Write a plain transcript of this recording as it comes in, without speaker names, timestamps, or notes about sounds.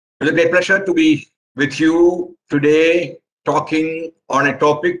It's a great pleasure to be with you today, talking on a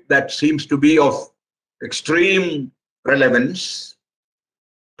topic that seems to be of extreme relevance,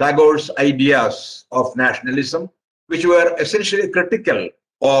 Tagore's ideas of nationalism, which were essentially critical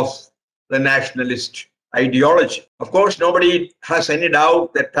of the nationalist ideology. Of course, nobody has any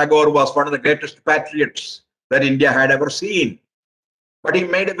doubt that Tagore was one of the greatest patriots that India had ever seen. But he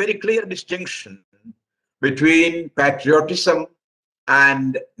made a very clear distinction between patriotism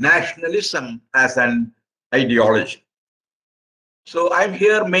and nationalism as an ideology. So I'm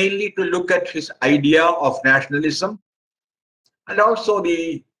here mainly to look at his idea of nationalism and also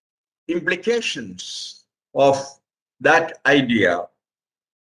the implications of that idea,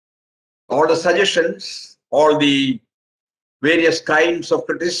 all the suggestions, all the various kinds of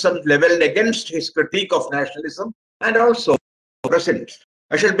criticism leveled against his critique of nationalism, and also present.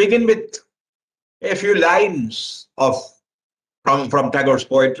 I shall begin with a few lines from Tagore's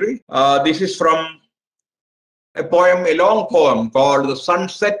poetry. This is from a poem, a long poem called The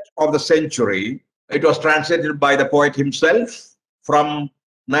Sunset of the Century. It was translated by the poet himself from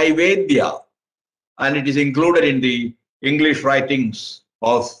Naivedya, and it is included in the English writings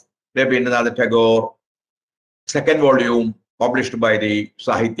of Rabindranath Tagore, second volume, published by the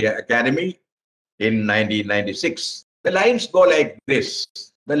Sahitya Academy in 1996. The lines go like this.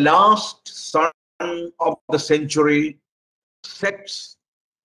 The last sun of the century sets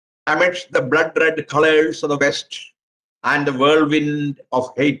amidst the blood-red colors of the West and the whirlwind of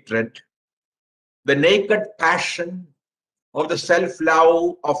hatred. The naked passion of the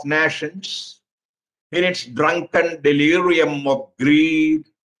self-love of nations in its drunken delirium of greed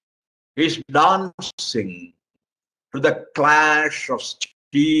is dancing to the clash of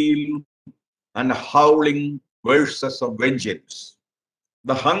steel and howling verses of vengeance.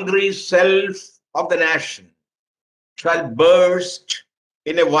 The hungry self of the nation shall burst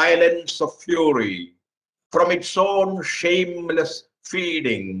in a violence of fury from its own shameless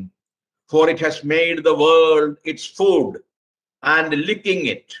feeding, for it has made the world its food, and licking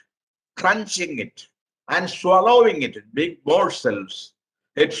it, crunching it, and swallowing it in big morsels,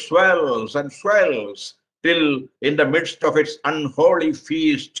 it swells and swells till in the midst of its unholy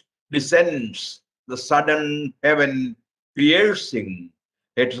feast descends the sudden heaven, piercing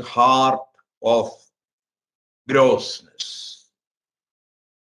its heart of grossness.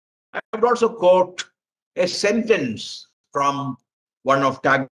 I would also quote a sentence from one of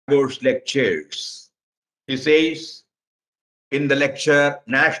Tagore's lectures. He says in the lecture,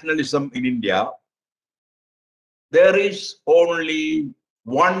 Nationalism in India, there is only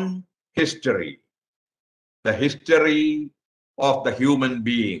one history, the history of the human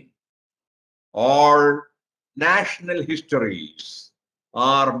being. All national histories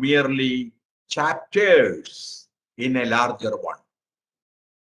are merely chapters in a larger one.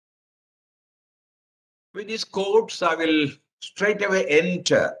 With these quotes, I will straight away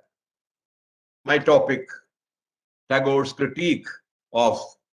enter my topic, Tagore's critique of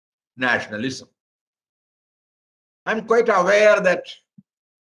nationalism. I'm quite aware that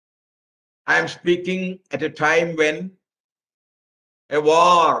I am speaking at a time when a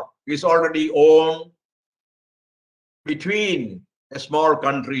war is already on between a small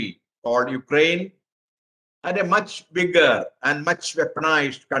country called Ukraine and a much bigger and much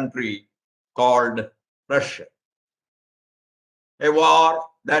weaponized country called Russia. A war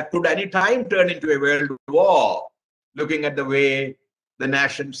that could any time turn into a world war, looking at the way the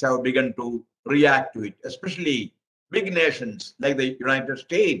nations have begun to react to it, especially big nations like the United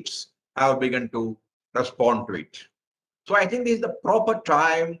States have begun to respond to it. So I think this is the proper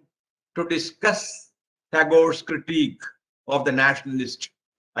time to discuss Tagore's critique of the nationalist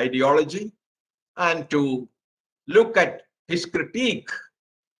ideology and to look at his critique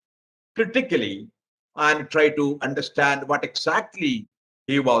critically and try to understand what exactly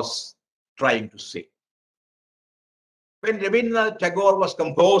he was trying to say. When Rabindranath Tagore was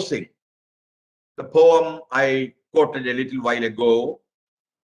composing the poem I quoted a little while ago,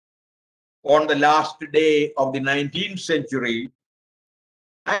 on the last day of the 19th century,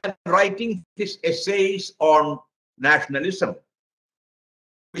 and writing his essays on nationalism,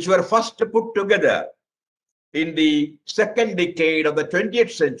 which were first put together in the second decade of the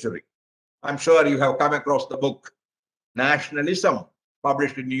 20th century. I'm sure you have come across the book Nationalism,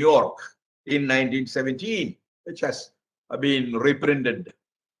 published in New York in 1917, which has been reprinted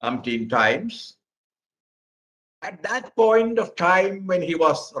umpteen times. At that point of time, when he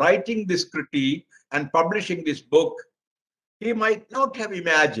was writing this critique and publishing this book, he might not have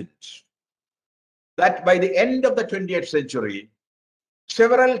imagined that by the end of the 20th century,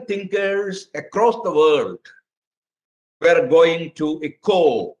 several thinkers across the world were going to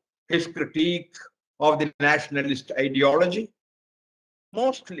echo his critique of the nationalist ideology,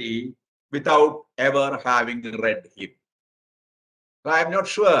 mostly without ever having read him. So I'm not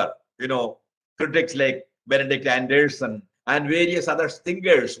sure, critics like Benedict Anderson and various other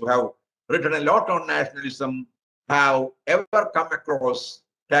thinkers who have written a lot on nationalism have ever come across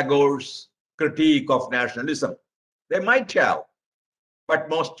Tagore's critique of nationalism. They might have, but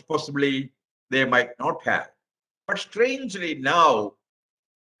most possibly they might not have. But strangely now,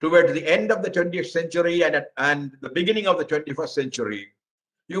 towards the end of the 20th century and the beginning of the 21st century,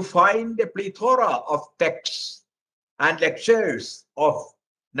 you find a plethora of texts and lectures of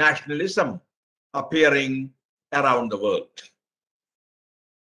nationalism appearing around the world.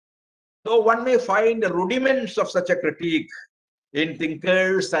 So one may find the rudiments of such a critique in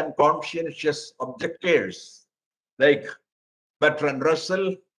thinkers and conscientious objectors like Bertrand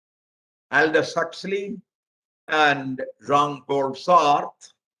Russell, Aldous Huxley, and Jean-Paul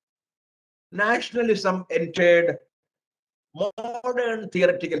Sartre. Nationalism entered modern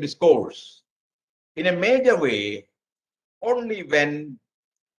theoretical discourse in a major way only when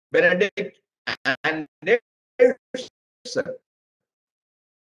Benedict Anderson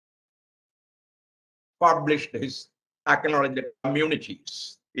published his Acknowledged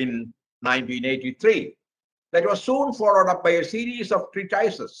Communities in 1983. That was soon followed up by a series of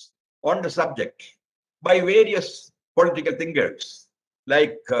treatises on the subject by various political thinkers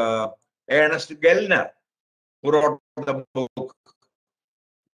like Ernest Gellner, who wrote the book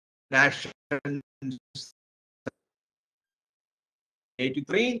Nations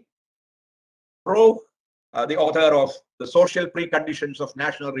 83, Prof, the author of The Social Preconditions of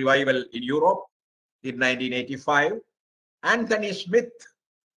National Revival in Europe in 1985, Anthony Smith,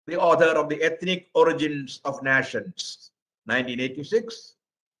 the author of The Ethnic Origins of Nations, 1986,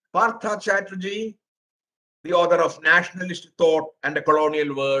 Partha Chatterjee, the author of Nationalist Thought and the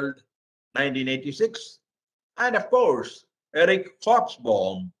Colonial World, 1986, and of course, Eric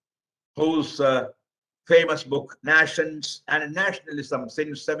Hobsbawm, whose famous book, Nations and Nationalism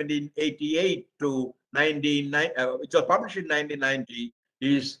since 1788 to 1990, which was published in 1990,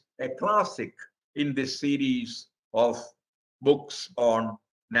 is a classic in this series of books on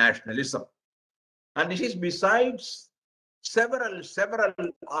nationalism. And this is besides several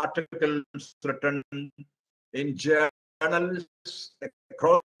articles written in journals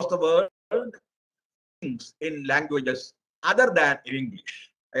across the world in languages other than in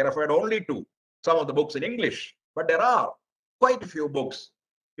English. I referred only to some of the books in English, but there are quite a few books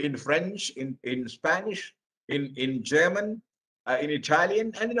in French, in Spanish, in German, in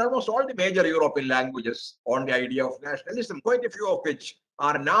Italian, and in almost all the major European languages on the idea of nationalism, quite a few of which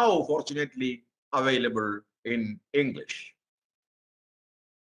are now, fortunately, available in English.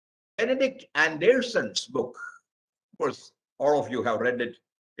 Benedict Anderson's book, of course, all of you have read it,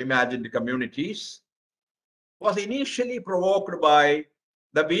 Imagined Communities, was initially provoked by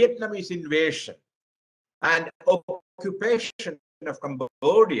the Vietnamese invasion and occupation of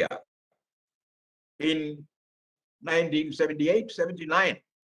Cambodia in 1978-79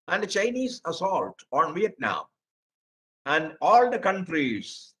 and the Chinese assault on Vietnam. And all the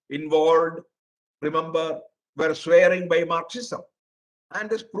countries involved, remember, were swearing by Marxism, and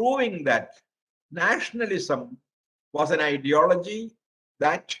thus proving that nationalism was an ideology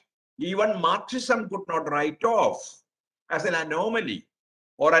that even Marxism could not write off as an anomaly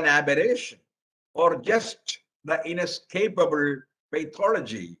or an aberration or just the inescapable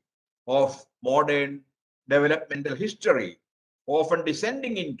pathology of modern developmental history, often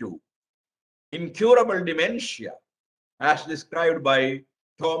descending into incurable dementia, as described by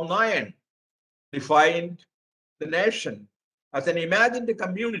Tom Nyan, defined the nation as an imagined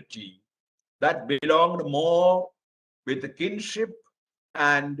community that belonged more with the kinship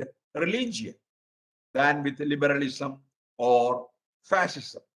and religion than with liberalism or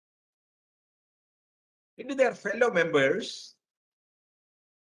fascism. Into their fellow members,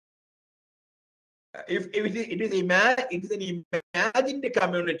 it is an imagined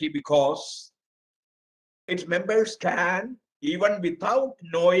community because its members can, even without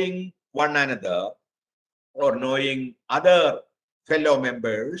knowing one another or knowing other fellow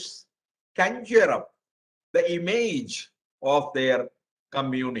members, conjure up the image of their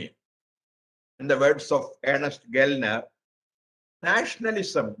communion. In the words of Ernest Gellner,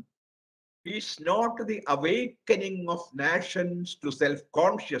 nationalism is not the awakening of nations to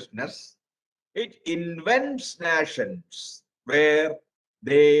self-consciousness. It invents nations where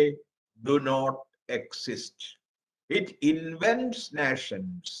they do not exist. It invents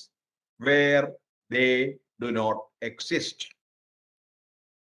nations where they do not exist.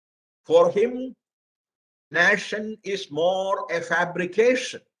 For him, nation is more a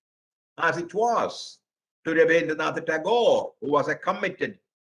fabrication as it was to Rabindranath Tagore, who was a committed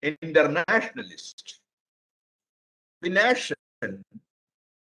internationalist. The nation,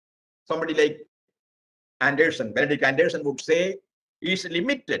 somebody like Anderson, Benedict Anderson would say, is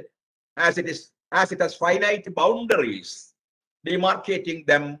limited as it has finite boundaries, demarcating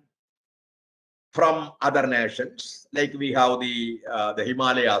them from other nations, like we have the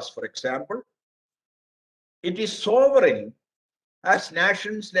Himalayas, for example. It is sovereign, as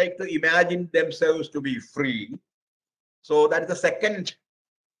nations like to imagine themselves to be free. So that is the second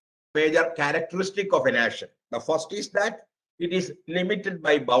major characteristic of a nation. The first is that it is limited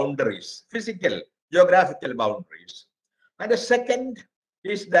by boundaries, physical, geographical boundaries. And the second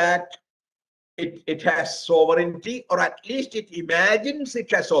is that it has sovereignty, or at least it imagines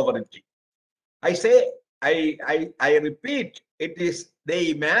it has sovereignty. I say, I repeat, it is they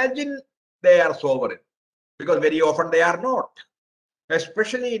imagine they are sovereign, because very often they are not.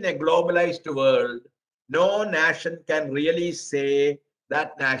 Especially in a globalized world, no nation can really say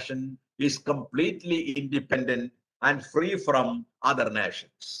that nation is completely independent and free from other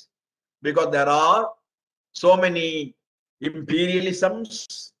nations. Because there are so many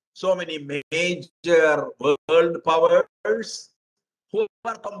imperialisms, so many major world powers who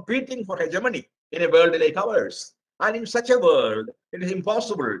are competing for hegemony in a world like ours. And in such a world, it is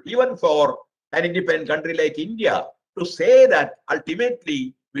impossible, even for an independent country like India, to say that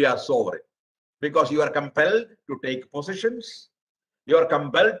ultimately we are sovereign, because you are compelled to take positions. You are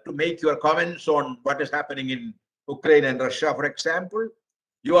compelled to make your comments on what is happening in Ukraine and Russia, for example.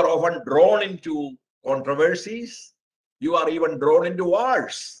 You are often drawn into controversies. You are even drawn into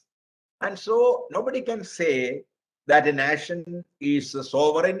wars. And so nobody can say that a nation is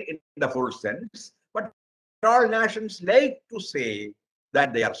sovereign in the full sense, but all nations like to say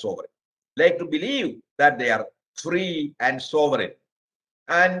that they are sovereign, like to believe that they are free and sovereign.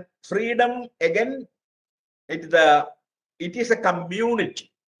 And freedom, again, it is a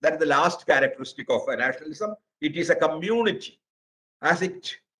community. That is the last characteristic of a nationalism. It is a community, as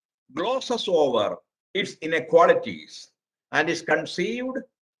it glosses over its inequalities and is conceived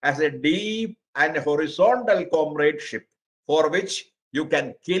as a deep and horizontal comradeship for which you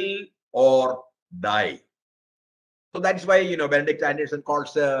can kill or die. So that's why, Benedict Anderson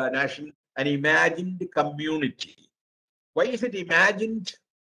calls a nation an imagined community. Why is it imagined?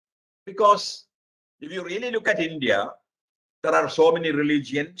 Because if you really look at India, there are so many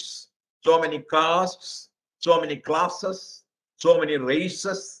religions, so many castes, so many classes, so many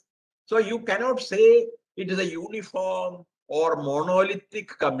races. So you cannot say it is a uniform or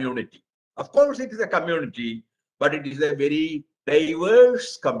monolithic community. Of course, it is a community, but it is a very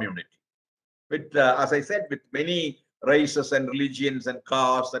diverse community with, as I said, with many races and religions and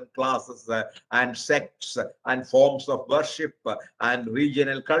castes and classes and sects and forms of worship and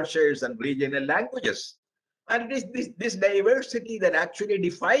regional cultures and regional languages. And it is this diversity that actually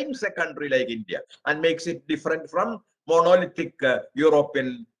defines a country like India and makes it different from monolithic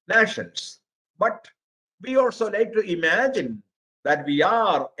European nations. But we also like to imagine that we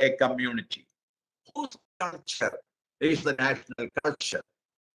are a community whose culture is the national culture.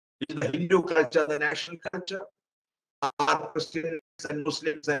 Is the Hindu culture the national culture? Are Christians and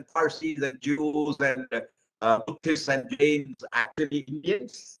Muslims and Parsis and Jews and Buddhists and Jains actually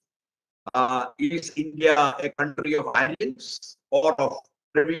Indians? Is India a country of Aryans or of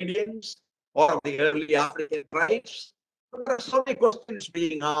Dravidians or of the early African tribes? There are so many questions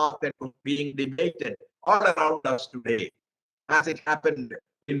being asked and being debated all around us today, as it happened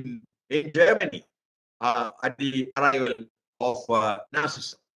in Germany at the arrival of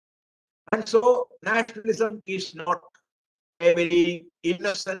Nazism. And so nationalism is not a very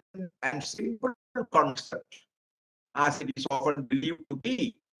innocent and simple concept as it is often believed to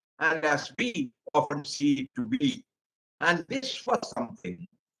be, and as we often see it to be. And this was something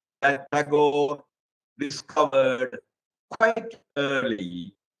that Tagore discovered quite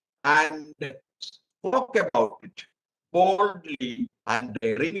early and spoke about it boldly and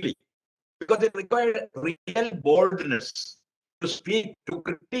daringly, because it required real boldness to speak, to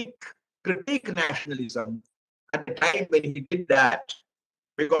critique nationalism at the time when he did that,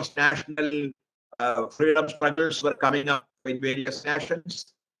 because national freedom struggles were coming up in various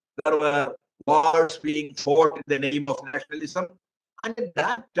nations. There were wars being fought in the name of nationalism. And at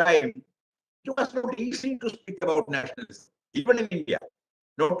that time, it was not easy to speak about nationalism, even in India,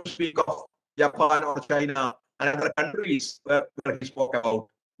 not to speak of Japan or China and other countries where he spoke about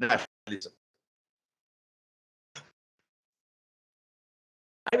nationalism.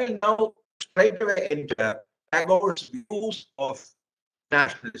 I will now straight away enter Tagore's views of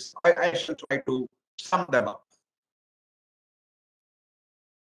nationalism. I shall try to sum them up.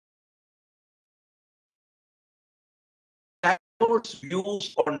 Tagore's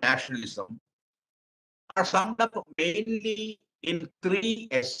views on nationalism are summed up mainly in three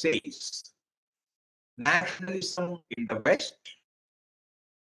essays: nationalism in the West,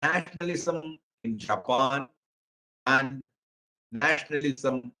 nationalism in Japan, and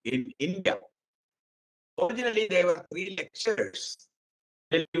nationalism in India. Originally, there were three lectures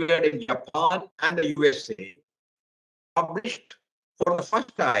delivered in Japan and the USA, published for the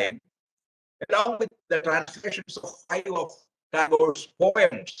first time, along with the translations of five of Tagore's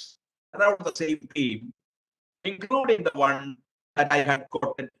poems around the same theme, including the one that I had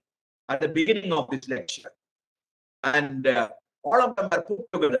quoted at the beginning of this lecture. And all of them are put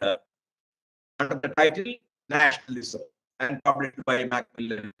together under the title Nationalism and published by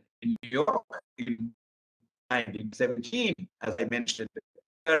Macmillan in New York in 1917, as I mentioned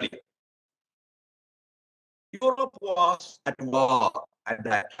earlier. Europe was at war at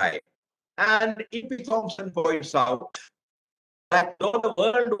that time. And E.P. Thompson points out that though the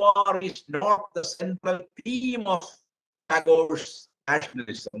World War is not the central theme of Tagore's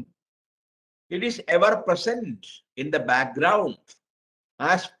nationalism, it is ever present in the background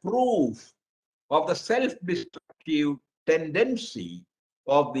as proof of the self-destructive tendency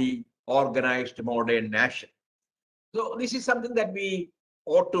of the organized modern nation. So this is something that we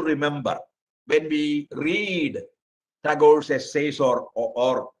ought to remember when we read Tagore's essays or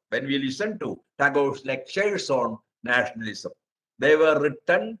when we listen to Tagore's lectures on nationalism. They were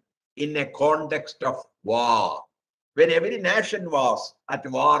written in a context of war, when every nation was at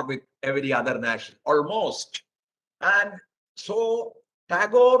war with every other nation, almost. And so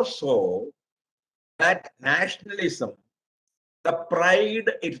Tagore saw that nationalism, the pride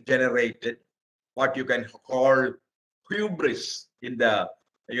it generated, what you can call hubris in the,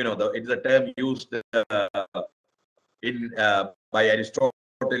 it's a term used in by Aristotle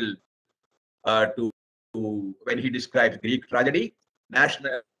to when he describes Greek tragedy,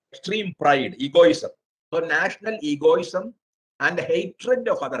 national extreme pride, egoism. So national egoism and the hatred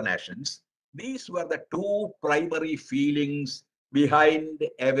of other nations, these were the two primary feelings behind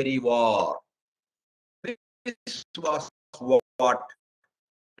every war. This was what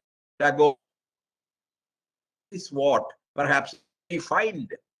Tagore is what perhaps we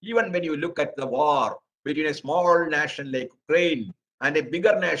find even when you look at the war between a small nation like Ukraine and a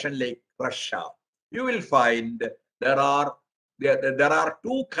bigger nation like Russia. You will find there are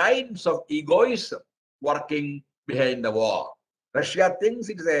two kinds of egoism working behind the war. Russia thinks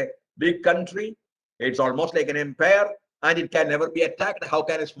it is a big country, it's almost like an empire, and it can never be attacked. How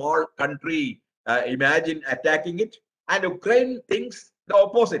can a small country imagine attacking it? And Ukraine thinks the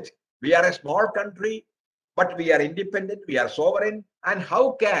opposite. We are a small country, but we are independent, we are sovereign. And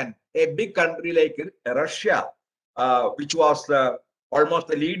how can a big country like Russia, which was almost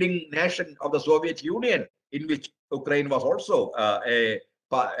the leading nation of the Soviet Union, in which Ukraine was also a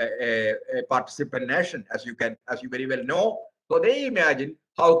participant nation, as you very well know. So they imagine,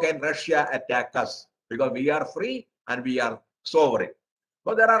 how can Russia attack us? Because we are free and we are sovereign.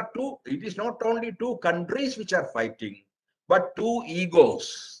 So there are two, it is not only two countries which are fighting, but two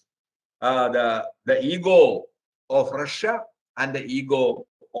egos. The ego of Russia and the ego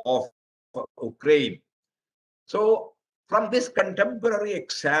of Ukraine. So from this contemporary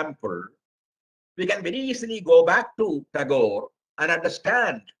example, we can very easily go back to Tagore and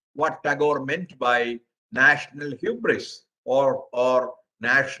understand what Tagore meant by national hubris or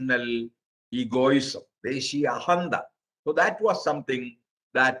national egoism, Deshiya Ahanda. So that was something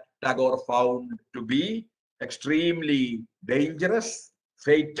that Tagore found to be extremely dangerous,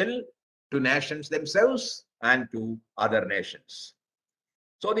 fatal to nations themselves and to other nations.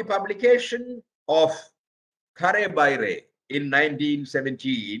 So the publication of Khare Baire in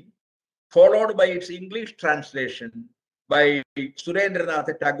 1917, followed by its English translation by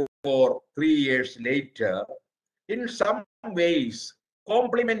Surendranath Tagore 3 years later, in some ways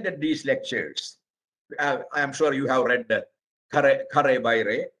complemented these lectures. I am sure you have read Khare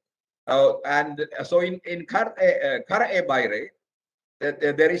Baire. And so in Khare Baire,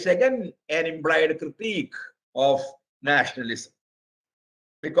 there is again an implied critique of nationalism,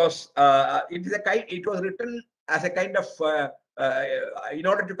 because it was written as a kind of in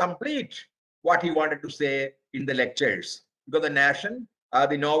order to complete what he wanted to say in the lectures, because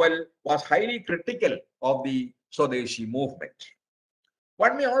the novel was highly critical of the Swadeshi movement.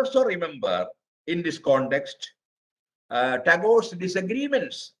 One may also remember in this context Tagore's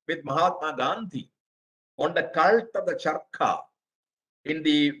disagreements with Mahatma Gandhi on the cult of the Charkha in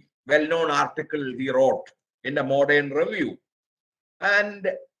the well-known article he wrote in the Modern Review,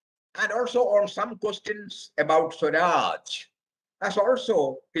 and also on some questions about Swaraj, as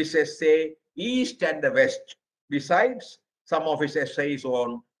also his essay East and the West, besides some of his essays on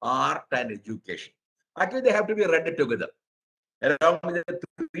art and education. Actually, they have to be read together. Along with the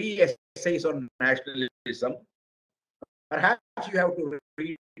three essays on nationalism, perhaps you have to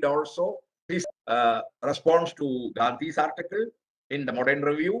read also his response to Gandhi's article in the Modern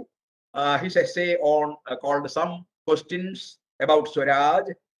Review, his essay on called Some Questions About Swaraj,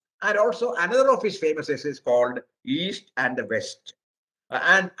 and also another of his famous essays called East and the West,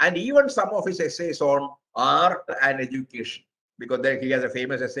 and even some of his essays on art and education, because there he has a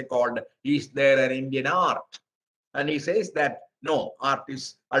famous essay called Is There an Indian Art? And he says that no, art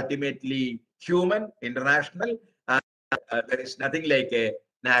is ultimately human, international, and there is nothing like a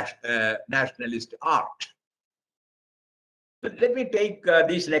nationalist art. But let me take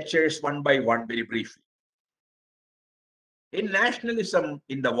these lectures one by one very briefly. In nationalism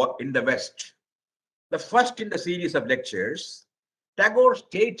in the West, the first in the series of lectures, Tagore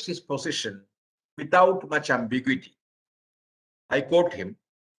states his position without much ambiguity. I quote him: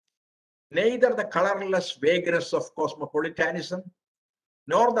 neither the colorless vagueness of cosmopolitanism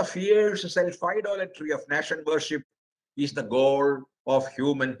nor the fierce self-idolatry of nation worship is the goal of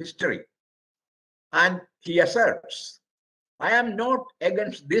human history. And he asserts, I am not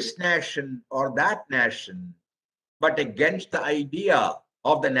against this nation or that nation, but against the idea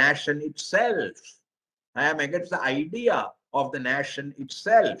of the nation itself. I am against the idea of the nation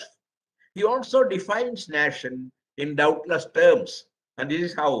itself. He also defines nation in doubtless terms, and this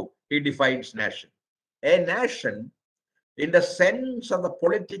is how he defines nation. A nation, in the sense of the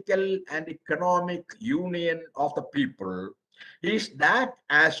political and economic union of the people, is that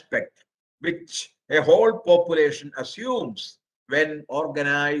aspect which a whole population assumes when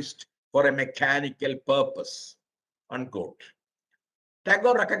organized for a mechanical purpose. Unquote.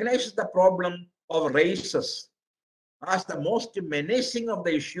 Tagore recognizes the problem of races as the most menacing of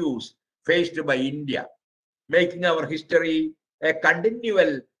the issues faced by India, making our history a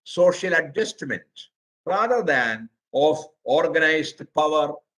continual social adjustment rather than of organized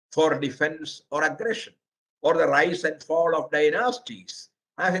power for defense or aggression, or the rise and fall of dynasties,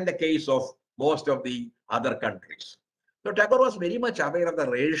 as in the case of most of the other countries. So Tagore was very much aware of the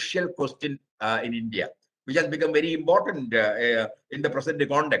racial question in India, which has become very important in the present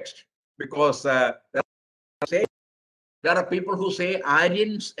context, because there are people who say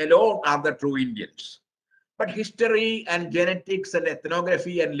Aryans alone are the true Indians. But history and genetics and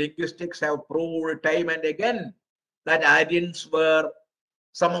ethnography and linguistics have proved time and again that Aryans were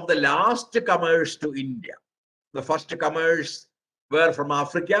some of the last comers to India. The first comers were from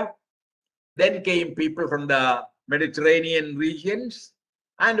Africa, then came people from the Mediterranean regions,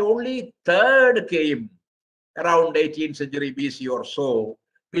 and only third came around 18th century BC or so,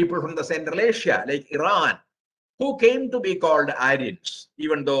 people from the Central Asia like Iran, who came to be called Aryans,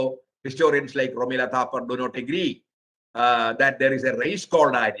 even though historians like Romila Thapar do not agree that there is a race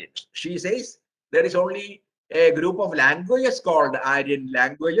called Aryans. She says there is only a group of languages called Aryan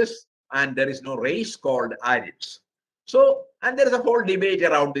languages, and there is no race called Aryans. So, and there is a whole debate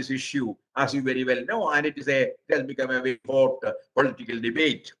around this issue, as you very well know, and it has become a very hot political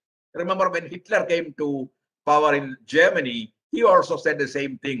debate. Remember when Hitler came to power in Germany, he also said the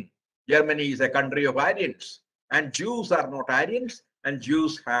same thing. Germany is a country of Aryans, and Jews are not Aryans, and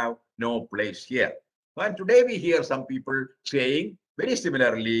Jews have no place here. And today we hear some people saying very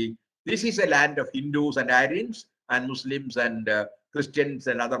similarly, this is a land of Hindus and Aryans, and Muslims and Christians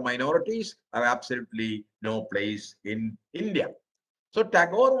and other minorities have absolutely no place in India. So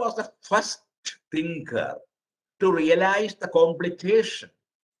Tagore was the first thinker to realize the complication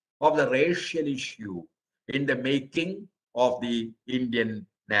of the racial issue in the making of the Indian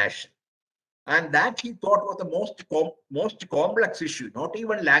nation. And that he thought was the most complex issue, not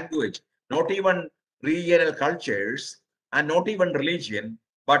even language, not even regional cultures, and not even religion,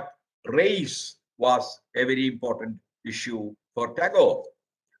 but race was a very important issue for Tagore.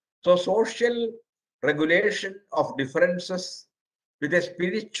 So social regulation of differences with a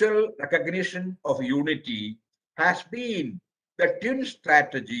spiritual recognition of unity has been the twin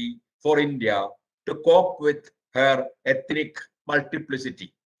strategy for India to cope with her ethnic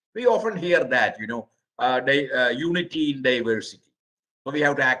multiplicity. We often hear that, unity in diversity. So we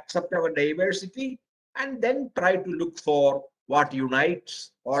have to accept our diversity and then try to look for what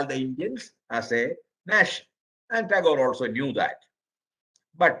unites all the Indians as a nation. And Tagore also knew that.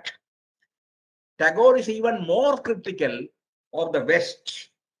 But Tagore is even more critical of the West,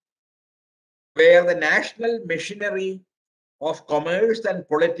 where the national machinery of commerce and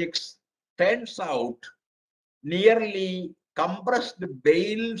politics turns out nearly compressed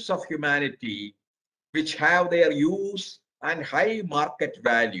bales of humanity which have their use and high market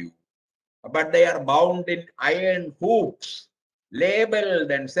value, but they are bound in iron hoops,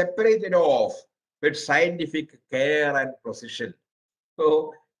 labeled and separated off with scientific care and precision.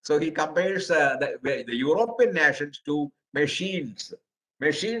 So, so he compares the European nations to machines,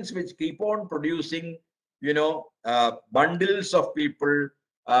 machines which keep on producing, bundles of people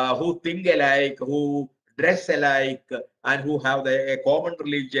who think alike, who dress alike, and who have a common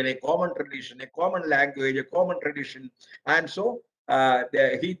religion, a common tradition, a common language, a common tradition. And so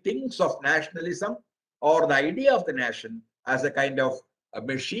he thinks of nationalism or the idea of the nation as a kind of a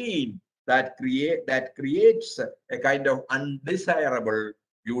machine that creates a kind of undesirable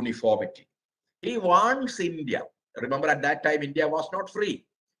uniformity. He wants India. Remember, at that time, India was not free.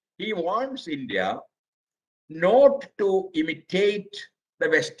 He wants India not to imitate the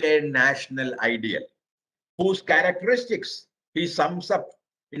Western national ideal, whose characteristics he sums up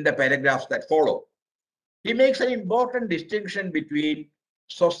in the paragraphs that follow. He makes an important distinction between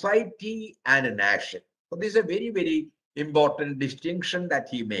society and a nation. So, this is a very, very important distinction that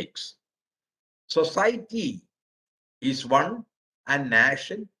he makes. Society is one and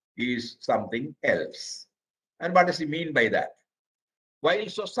nation is something else. And what does he mean by that? While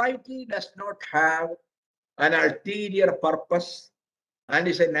society does not have an ulterior purpose and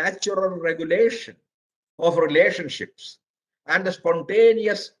is a natural regulation of relationships and the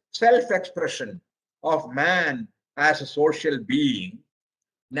spontaneous self-expression of man as a social being,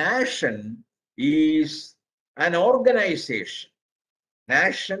 nation is an organization.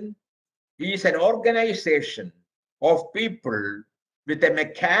 Nation is an organization of people with a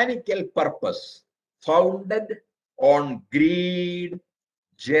mechanical purpose founded on greed,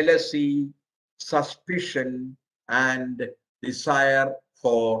 jealousy, suspicion, and desire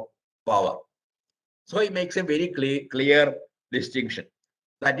for power. So he makes a very clear distinction.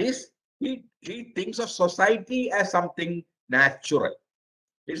 That is, he thinks of society as something natural.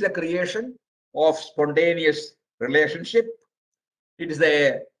 It's the creation of spontaneous relationship. It is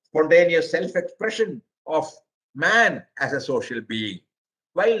a spontaneous self-expression of man as a social being,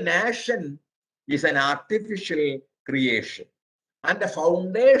 while nation is an artificial creation. And the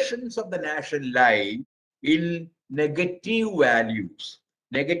foundations of the nation lie in negative values.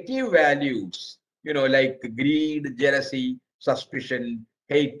 Negative values, like greed, jealousy, suspicion,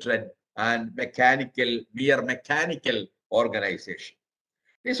 hatred, and mere mechanical organization.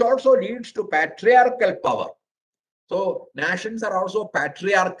 This also leads to patriarchal power. So nations are also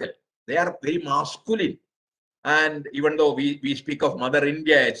patriarchal. They are very masculine. And even though we speak of Mother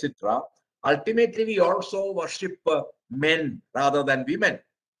India, etc., ultimately we also worship men rather than women.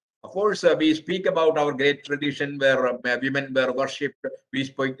 Of course, we speak about our great tradition where women were worshipped. We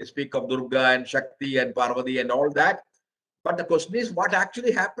speak of Durga and Shakti and Parvati and all that. But the question is, what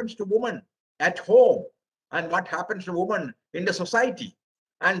actually happens to women at home and what happens to women in the society?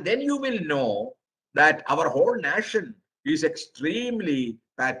 And then you will know that our whole nation is extremely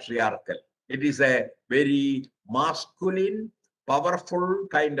patriarchal. It is a very masculine, powerful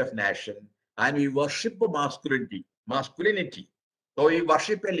kind of nation, and we worship masculinity. So we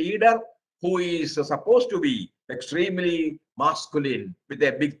worship a leader who is supposed to be extremely masculine with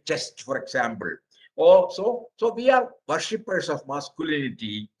a big chest, for example. So we are worshippers of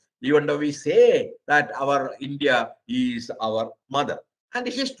masculinity, even though we say that our India is our mother. And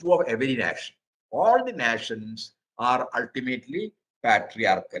this is true of every nation. All the nations are ultimately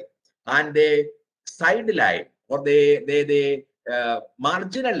patriarchal, and they sideline or they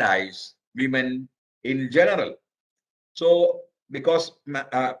marginalize women in general. So, because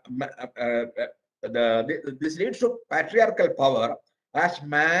this leads to patriarchal power as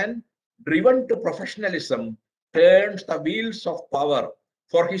man, driven to professionalism, turns the wheels of power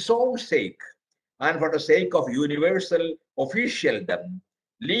for his own sake and for the sake of universal officialdom,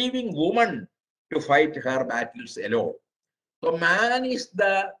 leaving woman to fight her battles alone. So, man is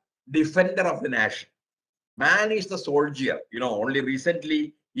the defender of the nation. Man is the soldier. Only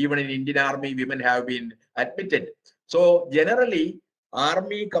recently, even in Indian Army, women have been admitted. So generally,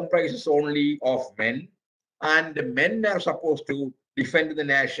 army comprises only of men, and the men are supposed to defend the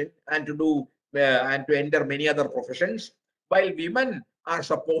nation and to do and to enter many other professions, while women are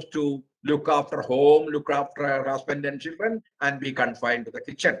supposed to look after home, look after her husband and children, and be confined to the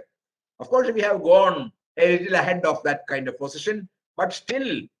kitchen. Of course, we have gone a little ahead of that kind of position, but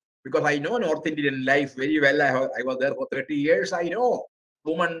still, because I know North Indian life very well, I was there for 30 years, I know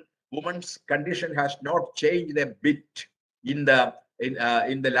woman's condition has not changed a bit in the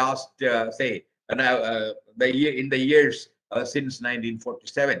last say in the years since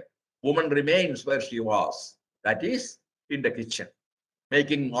 1947. Woman remains where she was, that is in the kitchen,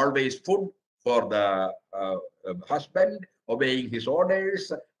 making always food for the husband obeying his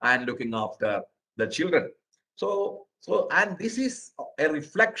orders and looking after the children. And this is a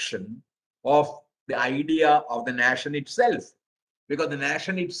reflection of the idea of the nation itself, because the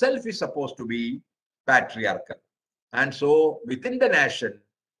nation itself is supposed to be patriarchal. And so within the nation,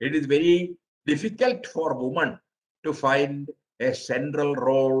 it is very difficult for women to find a central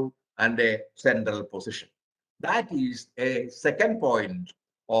role and a central position. That is a second point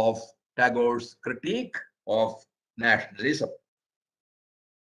of Tagore's critique of nationalism.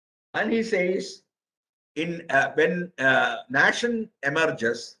 And he says, when nation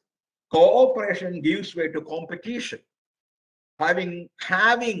emerges, cooperation gives way to competition.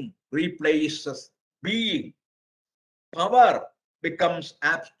 Having replaces being, power becomes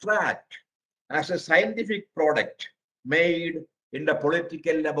abstract as a scientific product made in the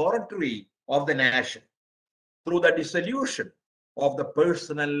political laboratory of the nation through the dissolution of the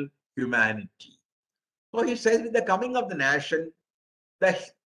personal humanity. So he says, with the coming of the nation, the,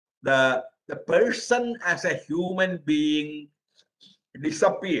 the person as a human being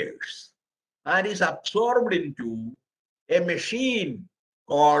disappears and is absorbed into a machine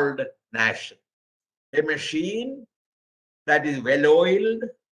called nation. A machine that is well oiled,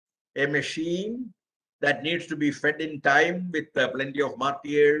 a machine that needs to be fed in time with plenty of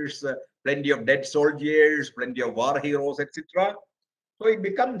martyrs, plenty of dead soldiers, plenty of war heroes, etc. So it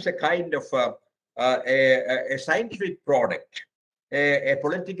becomes a kind of a scientific product, a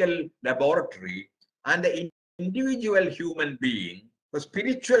political laboratory, and the individual human being, the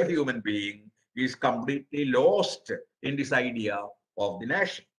spiritual human being, is completely lost in this idea of the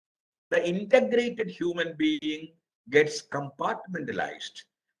nation. The integrated human being gets compartmentalized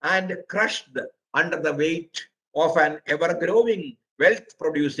and crushed under the weight of an ever-growing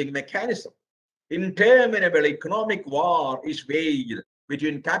wealth-producing mechanism. Interminable economic war is waged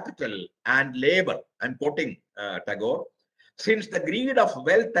between capital and labor. I'm quoting Tagore, since the greed of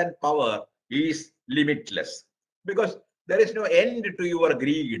wealth and power is limitless. Because there is no end to your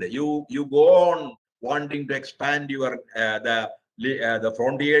greed. You go on wanting to expand your the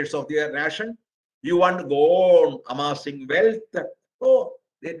frontiers of your nation. You want to go on amassing wealth. So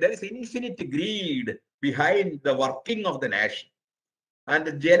there is infinite greed behind the working of the nation. And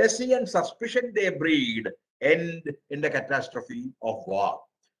the jealousy and suspicion they breed end in the catastrophe of war.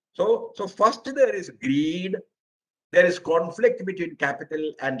 So first there is greed, there is conflict between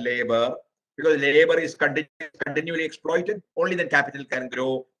capital and labor, because labor is continually exploited. Only then capital can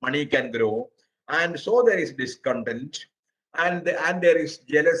grow, money can grow. And so there is discontent, and there is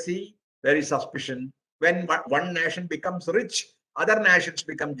jealousy, there is suspicion. When one nation becomes rich, other nations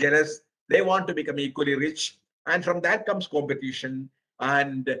become jealous. They want to become equally rich. And from that comes competition.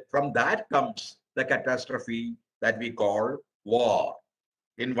 And from that comes the catastrophe that we call war.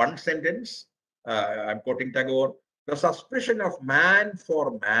 In one sentence, I'm quoting Tagore, the suspicion of man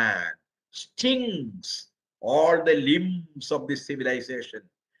for man stings all the limbs of this civilization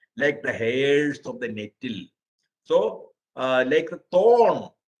like the hairs of the nettle. So, like the thorn,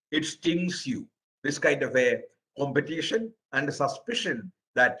 it stings you. This kind of a competition and a suspicion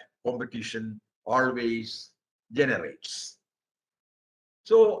that competition always generates.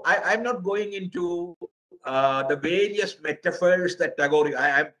 So I'm not going into the various metaphors that Tagore.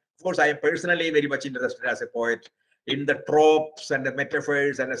 Of course, I am personally very much interested as a poet in the tropes and the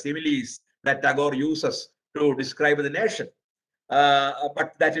metaphors and the similes that Tagore uses to describe the nation.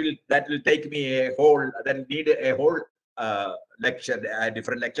 But that will take me a whole. That need a whole lecture, a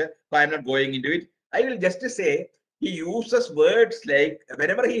different lecture. So I'm not going into it. I will just say he uses words like,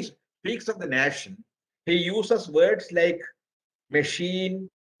 whenever he speaks of the nation, he uses words like machine,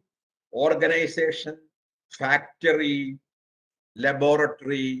 organization, factory,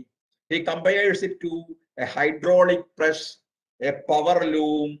 laboratory. He compares it to a hydraulic press, a power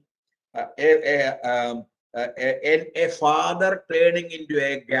loom, a father turning into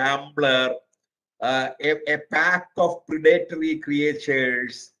a gambler, a pack of predatory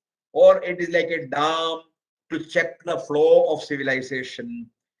creatures, or it is like a dam to check the flow of civilization.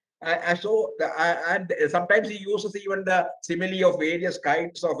 And sometimes he uses even the simile of various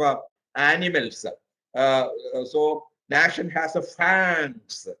kinds of animals. So nation has a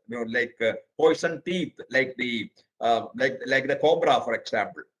fangs, like poison teeth, like the cobra, for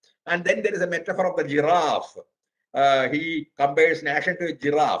example. And then there is a metaphor of the giraffe. He compares nation to a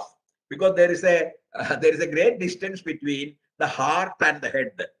giraffe because there is a great distance between the heart and the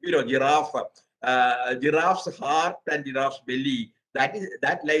head. Giraffe's heart and giraffe's belly,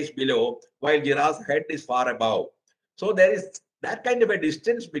 that lies below, while giraffe's head is far above. So there is that kind of a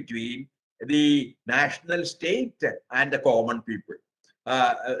distance between the national state and the common people.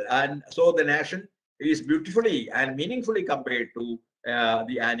 And so the nation is beautifully and meaningfully compared to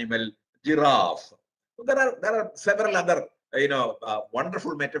the animal giraffe. So there are several other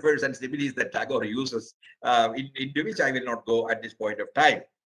wonderful metaphors and similes that Tagore uses, into which I will not go at this point of time.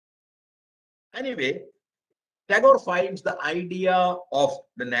 Anyway, Tagore finds the idea of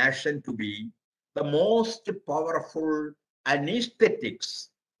the nation to be the most powerful anesthetics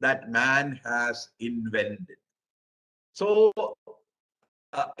that man has invented. So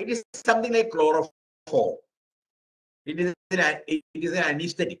it is something like chloroform. It is an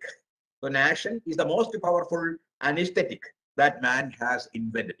anesthetic. So nation is the most powerful anesthetic that man has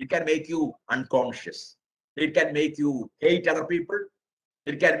invented. It can make you unconscious. It can make you hate other people.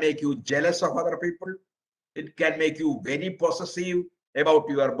 It can make you jealous of other people. It can make you very possessive about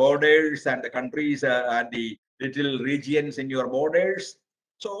your borders and the countries and the little regions in your borders.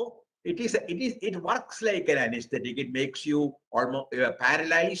 So it works like an anesthetic. It makes you almost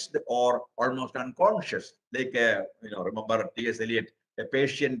paralyzed or almost unconscious. Like remember T.S. Eliot, a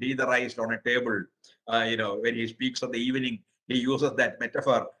patient etherized on a table. When he speaks of the evening, he uses that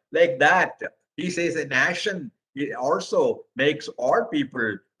metaphor like that. He says a nation, it also makes all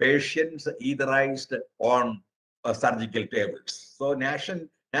people patients etherized on surgical tables. So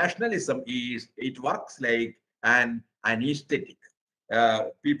nationalism it works like an anesthetic.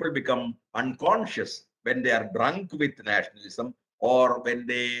 People become unconscious when they are drunk with nationalism, or when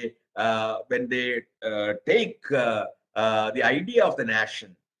they take the idea of the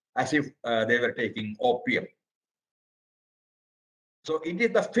nation as if they were taking opium. So it is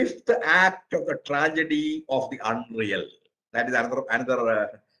the fifth act of the tragedy of the unreal. That is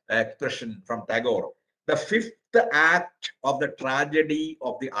another expression from Tagore. The fifth act of the tragedy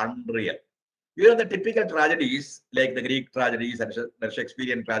of the unreal. The typical tragedies, like the Greek tragedies and the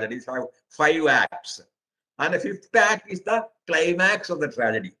Shakespearean tragedies, have 5 acts. And the fifth act is the climax of the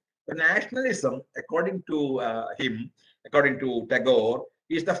tragedy. The nationalism, according to according to Tagore,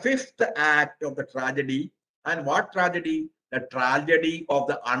 is the fifth act of the tragedy. And what tragedy? The tragedy of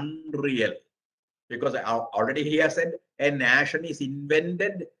the unreal. Because already he has said a nation is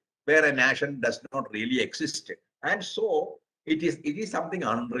invented where a nation does not really exist. And so it is something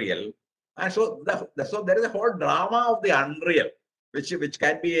unreal. And so so there is a whole drama of the unreal, which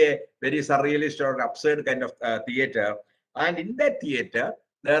can be a very surrealist or absurd kind of theater. And in that theater,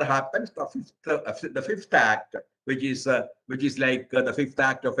 there happens the fifth act, which is like the fifth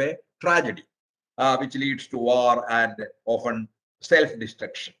act of a tragedy, which leads to war and often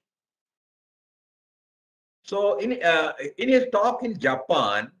self-destruction. So in his talk in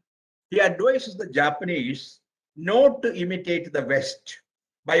Japan, he advises the Japanese not to imitate the West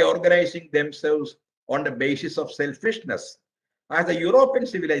by organizing themselves on the basis of selfishness, as the European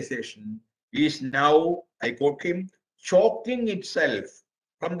civilization is now, I quote him, choking itself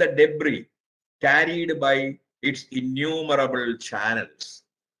from the debris carried by its innumerable channels.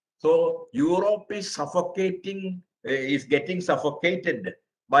 So Europe is suffocating, is getting suffocated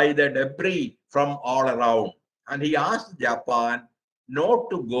by the debris from all around. And he asked Japan not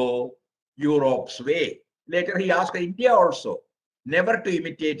to go Europe's way. Later he asked India also never to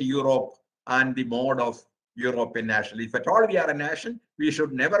imitate Europe and the mode of European nationalism. If at all we are a nation, we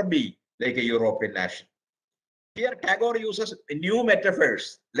should never be like a European nation. Here Tagore uses new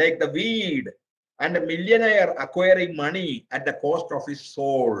metaphors like the weed and a millionaire acquiring money at the cost of his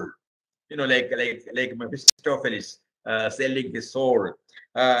soul. Like Mephistopheles selling his soul.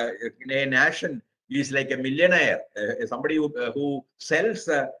 A nation is like a millionaire, somebody who sells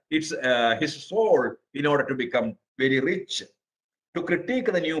his soul in order to become very rich. To critique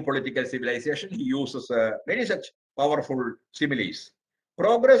the new political civilization, he uses many such powerful similes.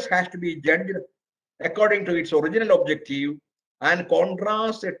 Progress has to be judged according to its original objective and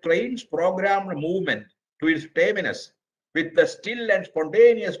contrasts a train's programmed movement to its tameness with the still and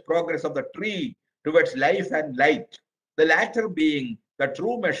spontaneous progress of the tree towards life and light, the latter being the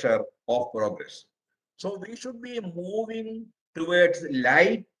true measure of progress. So we should be moving towards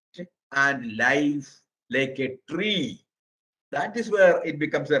light and life like a tree. That is where it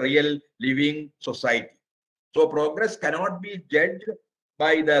becomes a real living society. So progress cannot be judged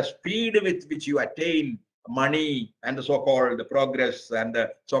by the speed with which you attain money and the so-called progress and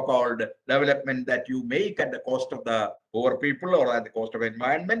the so-called development that you make at the cost of the poor people or at the cost of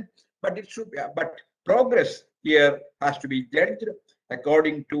environment. But it should be, but progress here has to be judged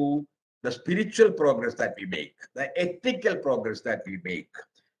according to the spiritual progress that we make, the ethical progress that we make.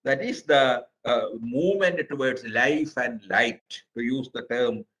 That is the movement towards life and light, to use the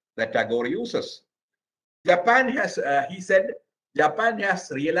term that Tagore uses. Japan has, he said, Japan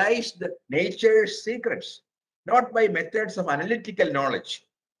has realized nature's secrets, not by methods of analytical knowledge,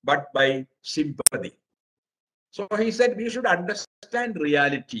 but by sympathy. So he said we should understand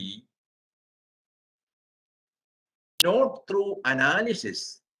reality not through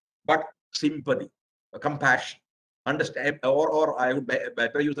analysis, but sympathy, compassion, understand, or I would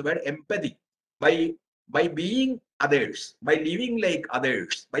better use the word empathy. By being others, by living like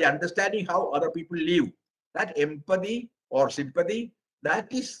others, by understanding how other people live, that empathy or sympathy,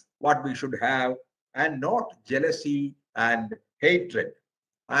 that is what we should have, and not jealousy and hatred.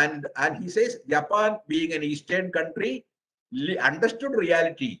 And he says Japan, being an Eastern country, understood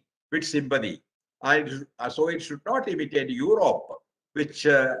reality with sympathy, and so it should not imitate Europe, which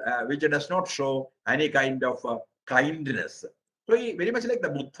does not show any kind of kindness. So very much like the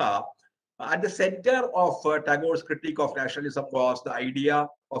Buddha, at the center of Tagore's critique of nationalism was the idea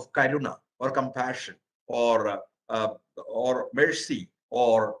of karuna or compassion or mercy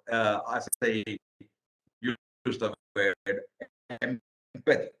or as I use the word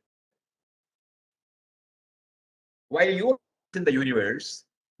empathy. While you in the universe,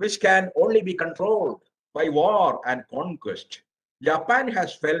 which can only be controlled by war and conquest, Japan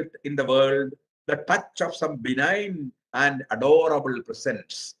has felt in the world the touch of some benign and adorable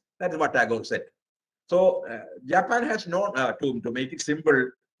presence. That is what Tagore said. So Japan has known, to make it simple,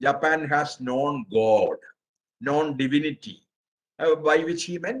 Japan has known God, known divinity, by which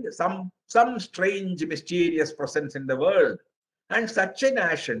he meant some strange, mysterious presence in the world. And such a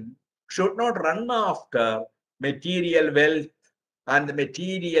nation should not run after material wealth and the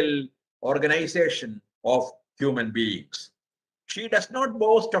material organization of human beings. She does not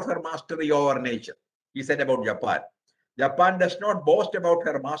boast of her mastery over nature. He said about Japan. Japan does not boast about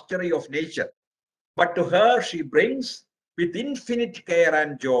her mastery of nature, but to her she brings with infinite care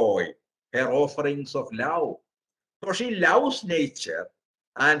and joy her offerings of love. So she loves nature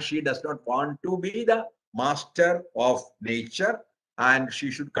and she does not want to be the master of nature, and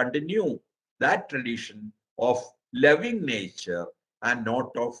she should continue that tradition of loving nature and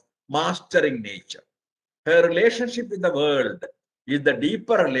not of mastering nature. Her relationship with the world is the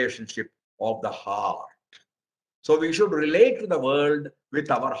deeper relationship of the heart. So we should relate to the world with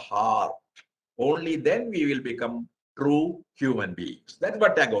our heart. Only then we will become true human beings. That's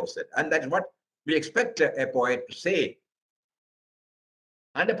what Tagore said. And that's what we expect a poet to say.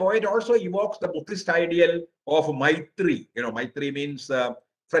 And a poet also evokes the Buddhist ideal of Maitri. Maitri means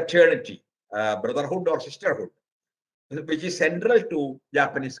fraternity, brotherhood or sisterhood, which is central to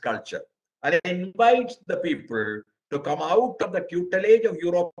Japanese culture. And it invites the people to come out of the tutelage of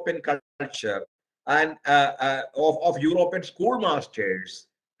European culture and of European schoolmasters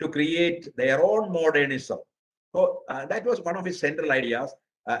to create their own modernism. So that was one of his central ideas.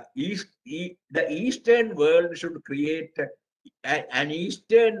 The Eastern world should create an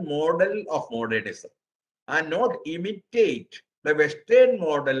Eastern model of modernism and not imitate the Western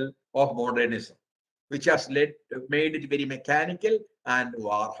model of modernism, which has made it very mechanical and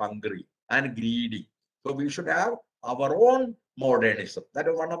war hungry and greedy. So we should have our own modernism. That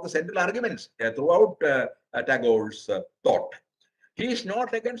is one of the central arguments throughout Tagore's thought. He is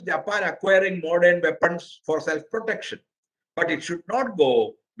not against Japan acquiring modern weapons for self-protection, but it should not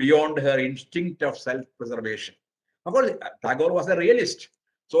go beyond her instinct of self-preservation. Of course, Tagore was a realist.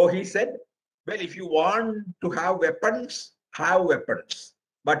 So he said, well, if you want to have weapons,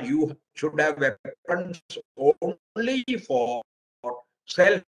 but you should have weapons only for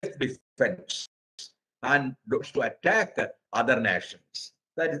self-defense and to attack other nations.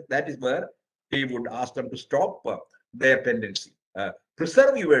 That is where he would ask them to stop their tendency.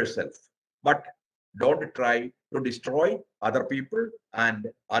 Preserve yourself, but don't try to destroy other people and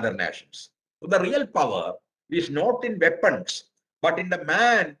other nations. So the real power is not in weapons, but in the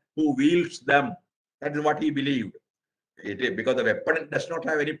man who wields them. That is what he believed. It is because the weapon does not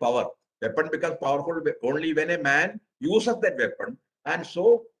have any power. Weapon becomes powerful only when a man uses that weapon. And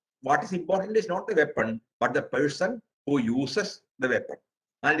so what is important is not the weapon, but the person who uses the weapon.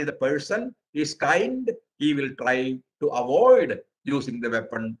 And if the person is kind, he will try to avoid using the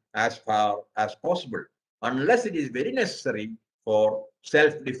weapon as far as possible, unless it is very necessary for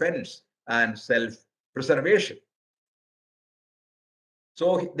self-defense and self-preservation.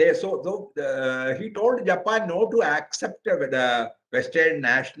 So he told Japan not to accept the Western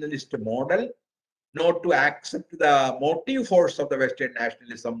nationalist model, not to accept the motive force of the Western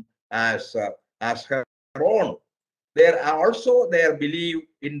nationalism as her own. There are also their belief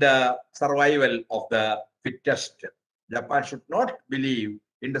in the survival of the fittest. Japan should not believe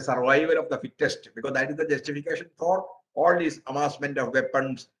in the survival of the fittest, because that is the justification for all this amassment of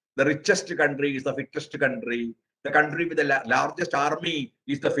weapons. The richest country is the fittest country. The country with the largest army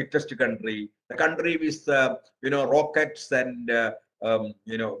is the fittest country. The country with rockets and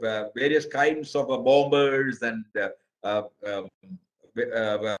various kinds of bombers and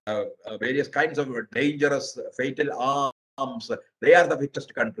various kinds of dangerous, fatal arms. They are the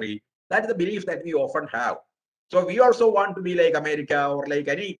fittest country. That is the belief that we often have. So we also want to be like America or like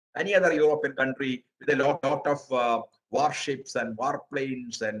any other European country with a lot of warships and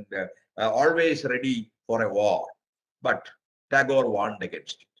warplanes and always ready for a war. But Tagore warned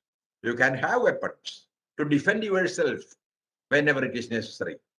against it. You can have weapons to defend yourself whenever it is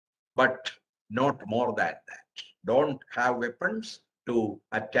necessary, but not more than that. Don't have weapons to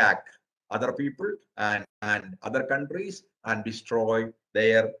attack other people and other countries and destroy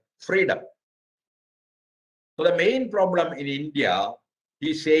their freedom. So the main problem in India,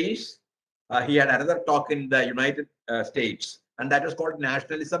 he says, he had another talk in the United States, and that was called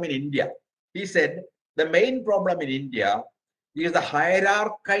Nationalism in India. He said the main problem in India is the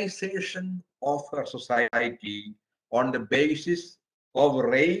hierarchization of her society on the basis of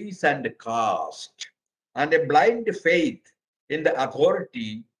race and caste, and a blind faith in the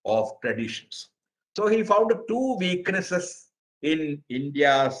authority of traditions. So he found two weaknesses in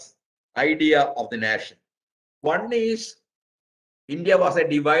India's idea of the nation. One is India was a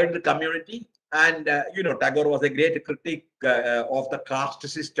divided community, and Tagore was a great critic of the caste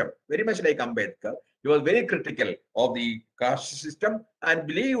system, very much like Ambedkar. He was very critical of the caste system and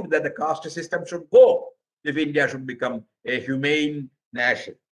believed that the caste system should go if India should become a humane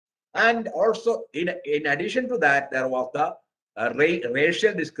nation. And also, in addition to that, there was the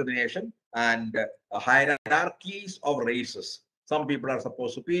racial discrimination and hierarchies of races. Some people are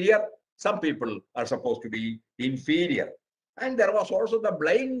supposed superior, some people are supposed to be inferior. And there was also the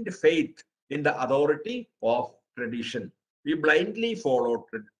blind faith in the authority of tradition. We blindly followed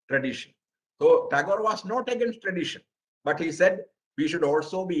tradition. So Tagore was not against tradition, but he said we should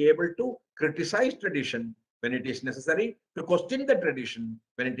also be able to criticize tradition when it is necessary, to question the tradition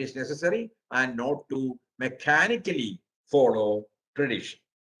when it is necessary, and not to mechanically follow tradition.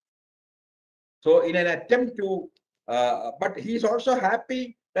 So in an attempt to, but he is also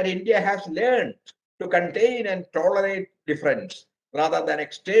happy that India has learned to contain and tolerate difference rather than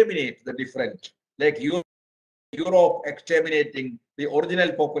exterminate the different, like Europe exterminating the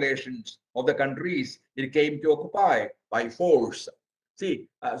original populations of the countries it came to occupy by force. See,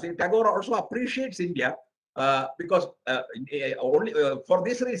 Tagore also appreciates India because only for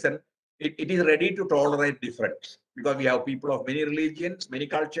this reason, it is ready to tolerate difference, because we have people of many religions, many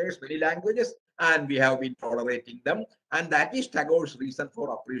cultures, many languages, and we have been tolerating them. And that is Tagore's reason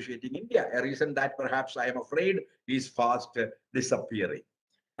for appreciating India, a reason that perhaps I am afraid is fast disappearing.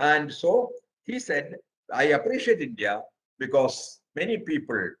 And so he said, I appreciate India because many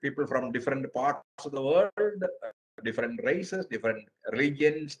people from different parts of the world, different races, different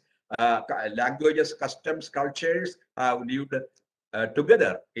religions, languages, customs, cultures have lived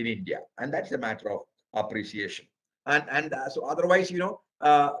together in India, and that's a matter of appreciation. And so otherwise, we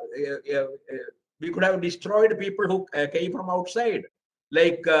could have destroyed people who came from outside,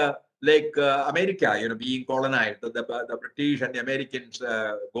 like America, being colonized, the British and the Americans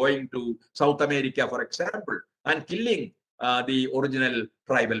going to South America, for example, and killing the original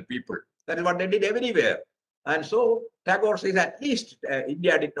tribal people. That is what they did everywhere. And so Tagore says at least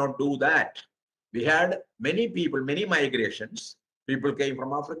India did not do that. We had many people, many migrations. People came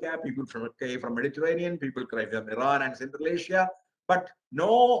from Africa, people came from Mediterranean, people came from Iran and Central Asia, but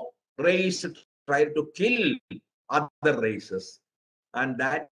no race tried to kill other races. And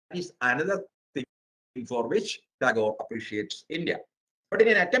that is another thing for which Tagore appreciates India. But in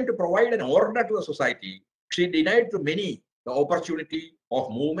an attempt to provide an order to the society, she denied to many the opportunity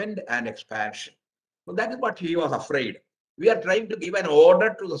of movement and expansion. So that is what he was afraid. We are trying to give an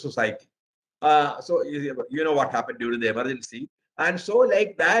order to the society. So you know what happened during the emergency. And so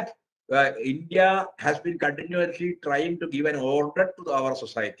like that, India has been continuously trying to give an order to our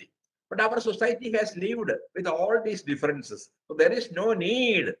society. But our society has lived with all these differences. So there is no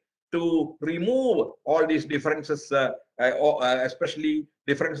need to remove all these differences, especially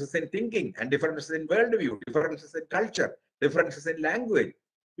differences in thinking and differences in worldview, differences in culture, differences in language.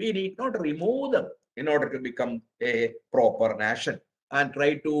 We need not remove them in order to become a proper nation and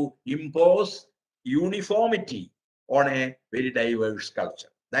try to impose uniformity on a very diverse culture.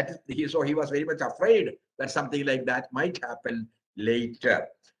 So he was very much afraid that something like that might happen later.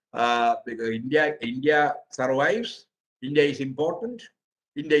 Because India survives, India is important,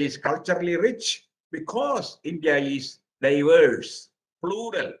 India is culturally rich because India is diverse,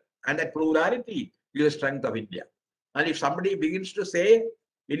 plural, and that plurality is the strength of India. And if somebody begins to say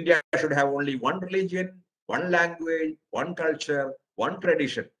India should have only one religion, one language, one culture, one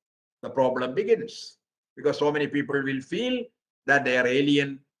tradition, the problem begins, because so many people will feel that they are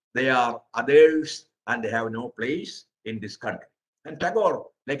alien, they are others, and they have no place in this country. And Tagore,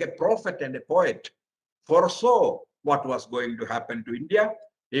 like a prophet and a poet, foresaw what was going to happen to India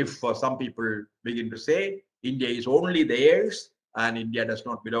if some people begin to say India is only theirs and India does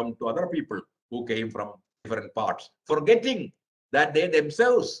not belong to other people who came from different parts, forgetting that they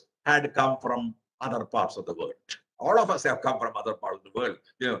themselves had come from other parts of the world. All of us have come from other parts of the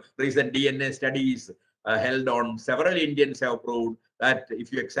world. Recent DNA studies held on several Indians have proved that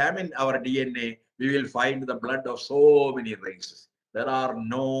if you examine our DNA, we will find the blood of so many races. There are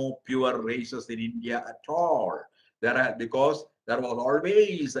no pure races in India at all. There are, because there was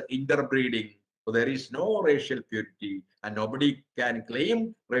always interbreeding. So there is no racial purity, and nobody can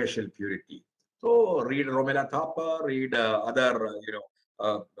claim racial purity. So read Romela Thapa, read other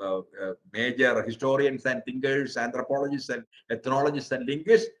major historians and thinkers, anthropologists and ethnologists and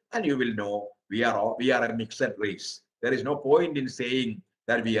linguists, and you will know we are a mixed race. There is no point in saying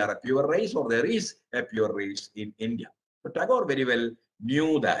that we are a pure race or there is a pure race in India. But Tagore very well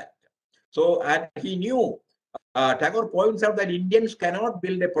knew that. So, and he knew, Tagore points out that Indians cannot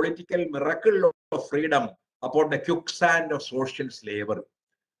build a political miracle of freedom upon the quicksand of social slavery.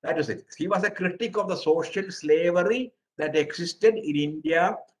 That is it. He was a critic of the social slavery that existed in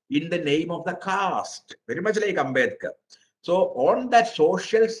India in the name of the caste, very much like Ambedkar. So, on that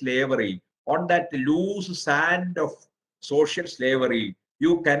social slavery, on that loose sand of social slavery,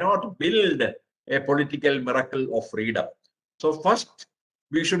 you cannot build a political miracle of freedom. So, first,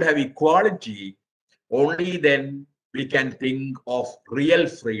 we should have equality. Only then we can think of real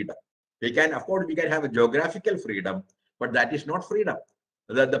freedom. We can, of course, we can have a geographical freedom, but that is not freedom.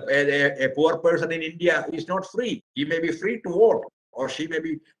 A poor person in India is not free. He may be free to vote, or she may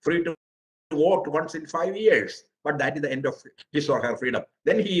be free to vote once in 5 years, but that is the end of his or her freedom.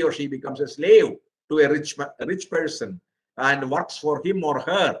 Then he or she becomes a slave to a rich person and works for him or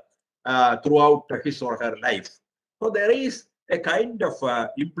her throughout his or her life. So there is a kind of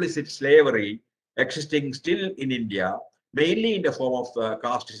implicit slavery existing still in India, mainly in the form of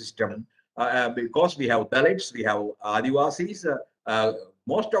caste system, because we have Dalits, we have Adivasis,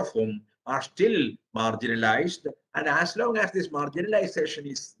 most of whom are still marginalized. And as long as this marginalization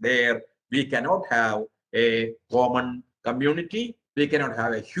is there, we cannot have a common community, we cannot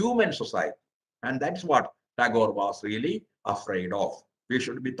have a human society. And that's what Tagore was really afraid of. We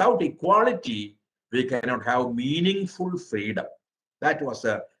should, without equality, we cannot have meaningful freedom. That was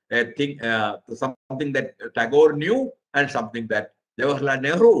a thing, something that Tagore knew and something that Jawaharlal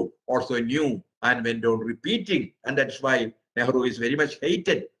Nehru also knew and went on repeating. And that's why Nehru is very much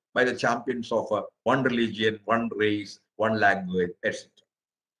hated by the champions of one religion, one race, one language, etc.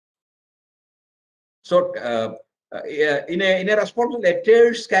 So, in a response to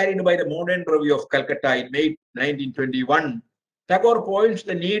letters carried by the Modern Review of Calcutta in May 1921, Tagore points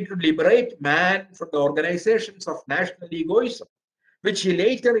the need to liberate man from the organizations of national egoism, which he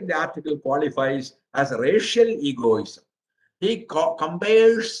later in the article qualifies as racial egoism. He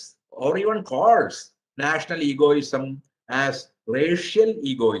compares or even calls national egoism as racial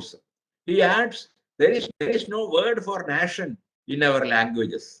egoism. He adds, there is no word for nation in our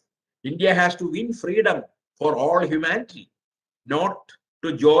languages. India has to win freedom for all humanity, not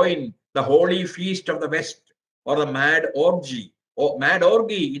to join the holy feast of the West or the mad orgy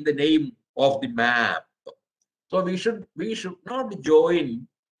in the name of the map. So we should not join,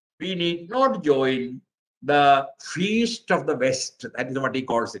 we need not join the feast of the West. That is what he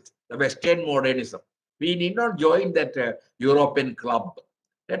calls it, the Western modernism. We need not join that European club.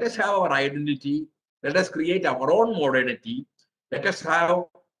 Let us have our identity. Let us create our own modernity. Let us have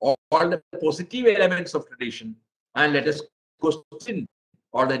all the positive elements of tradition, and let us question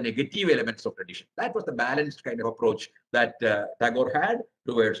all the negative elements of tradition. That was the balanced kind of approach that Tagore had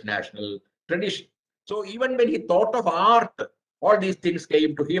towards national tradition. So even when he thought of art, all these things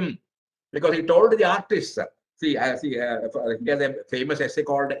came to him because he told the artists, he has a famous essay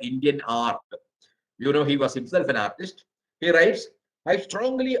called Indian Art. You know, he was himself an artist. He writes, I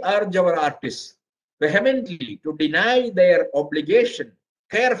strongly urge our artists vehemently to deny their obligation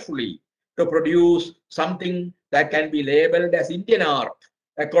carefully to produce something that can be labeled as Indian art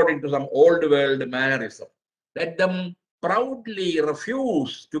according to some old world mannerism. Let them proudly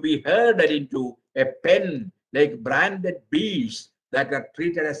refuse to be herded into a pen like branded beasts that are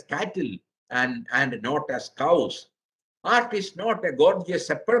treated as cattle and not as cows. Art is not a gorgeous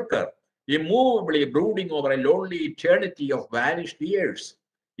sepulchre, immovably brooding over a lonely eternity of vanished years.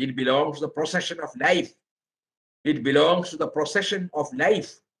 It belongs to the procession of life. It belongs to the procession of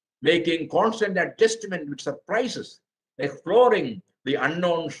life, making constant adjustment with surprises, exploring the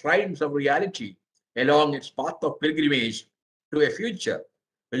unknown shrines of reality along its path of pilgrimage, to a future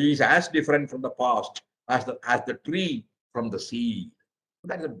which is as different from the past as the tree from the seed.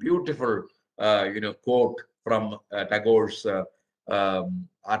 That's a beautiful quote from Tagore's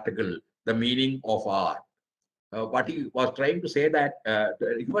article, The Meaning of Art. What he was trying to say that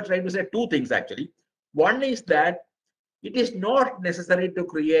he was trying to say two things actually. One is that it is not necessary to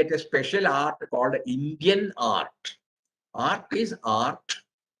create a special art called Indian art. Art is art,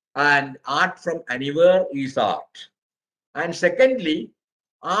 and art from anywhere is art. And secondly,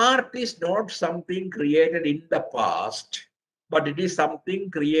 art is not something created in the past, but it is something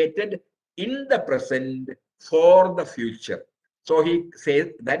created in the present for the future. So he says,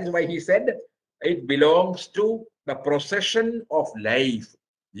 that is why he said it belongs to the procession of life.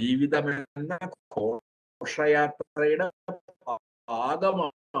 ജീവിതമെന്ന ഘോഷയാത്രയുടെ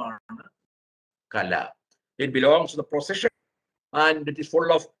ഭാഗമാണ് കല. It belongs to the procession and it is full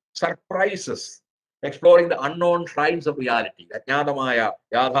of surprises, exploring the unknown shrines of reality. അജ്ഞാതമായ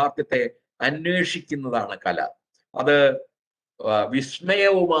യാഥാർത്ഥ്യത്തെ അന്വേഷിക്കുന്നതാണ് കല. അത്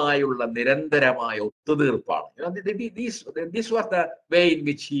വിസ്മയവുമായുള്ള നിരന്തരമായ ഒത്തുതീർപ്പാണ്. This was the way in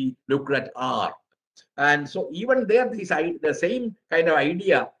which he looked at art. And so even there, the same kind of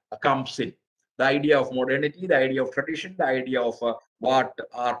idea comes in. The idea of modernity, the idea of tradition, the idea of what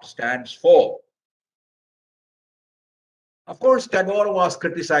art stands for. Of course, Tagore was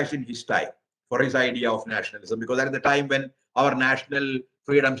criticized in his time for his idea of nationalism, because at the time when our national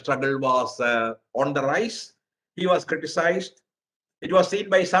freedom struggle was on the rise, he was criticized. It was seen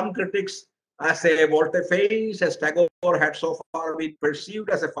by some critics as a volte-face, as Tagore had so far been perceived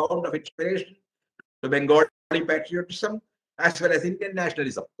as a fount of inspiration to Bengali patriotism as well as Indian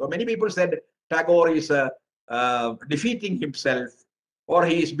nationalism. So many people said Tagore is defeating himself, or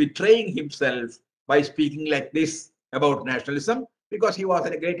he is betraying himself by speaking like this about nationalism, because he was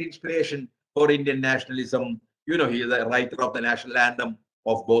a great inspiration for Indian nationalism. You know, he is the writer of the national anthem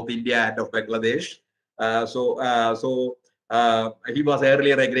of both India and of Bangladesh. He was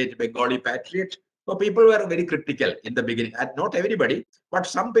earlier a great Bengali patriot. So people were very critical in the beginning, and not everybody, but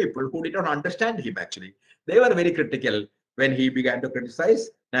some people who did not understand him actually, they were very critical when he began to criticize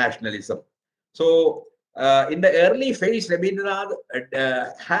nationalism. So in the early phase, Rabindranath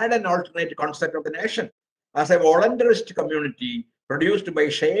had an alternate concept of the nation as a voluntarist community produced by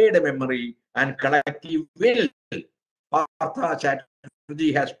shared memory and collective will. Partha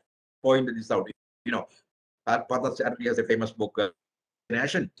Chatterjee has pointed this out. You know, Partha Chatterjee has a famous book,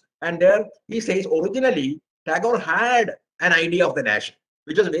 Nation. And there he says originally Tagore had an idea of the nation,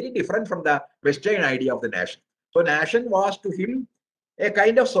 which was very different from the Western idea of the nation. So nation was to him a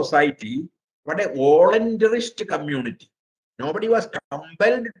kind of society, but a voluntarist community. Nobody was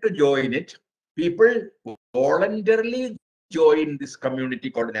compelled to join it. People voluntarily join this community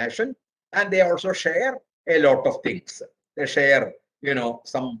called nation, and they also share a lot of things. They share,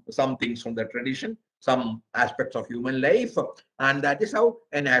 some things from the tradition, some aspects of human life, and that is how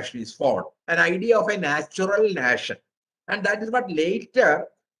a nation is formed. An idea of a natural nation, and that is what later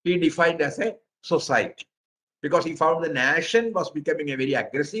he defined as a society, because he found the nation was becoming a very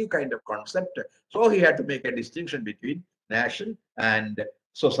aggressive kind of concept. So he had to make a distinction between nation and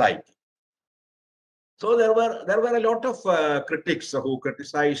society. So there were a lot of critics who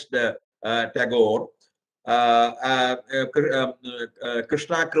criticized Tagore.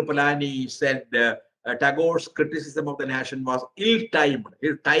 Krishna Kripalani said Tagore's criticism of the nation was ill-timed.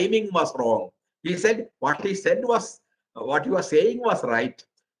 His timing was wrong. He said what he was saying was right,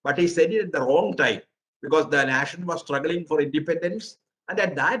 but he said it at the wrong time, because the nation was struggling for independence, and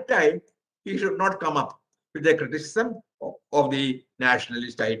at that time he should not come up with the criticism of the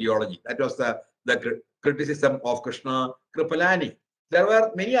nationalist ideology. That was the criticism of Krishna Kripalani. There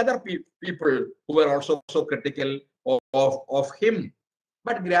were many other people who were also so critical of him.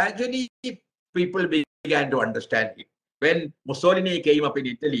 But gradually, people began to understand him. When Mussolini came up in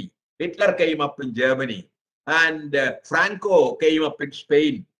Italy, Hitler came up in Germany, and Franco came up in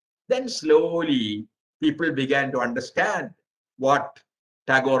Spain, then slowly people began to understand what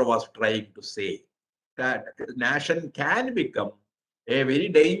Tagore was trying to say. That nation can become a very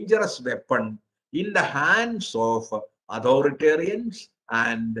dangerous weapon in the hands of authoritarians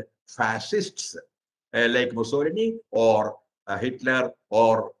and fascists like Mussolini or Hitler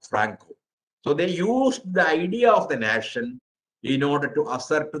or Franco. So they used the idea of the nation in order to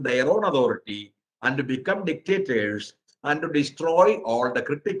assert their own authority and to become dictators and to destroy all the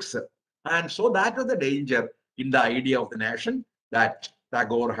critics. And so that was the danger in the idea of the nation that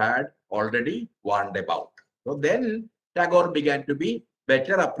Tagore had already warned about. So then Tagore began to be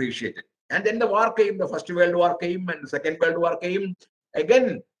better appreciated. And then the war came, the First World War came, and the Second World War came.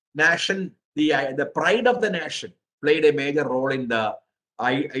 Again, nation, the pride of the nation played a major role in the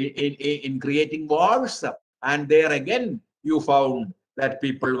in creating wars. And there again, you found that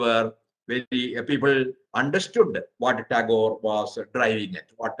people were people understood what Tagore was driving at,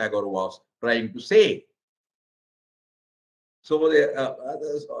 what Tagore was trying to say. So,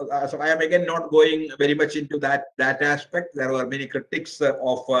 so I am again not going very much into that aspect. There were many critics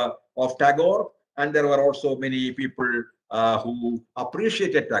of Tagore, and there were also many people who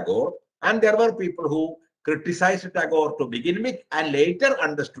appreciated Tagore, and there were people who criticized Tagore to begin with, and later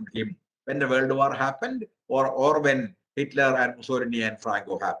understood him when the World War happened, or when Hitler and Mussolini and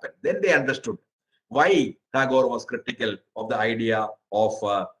Franco happened. Then they understood why Tagore was critical of the idea of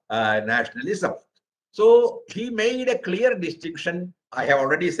nationalism. So he made a clear distinction, I have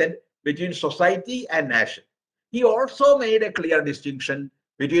already said, between society and nation. He also made a clear distinction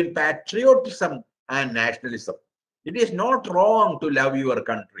between patriotism and nationalism. It is not wrong to love your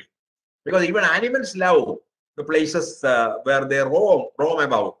country, because even animals love the places where they roam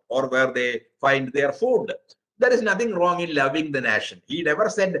about, or where they find their food. There is nothing wrong in loving the nation. He never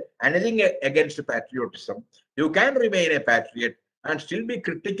said anything against patriotism. You can remain a patriot and still be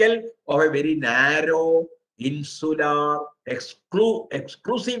critical of a very narrow, insular,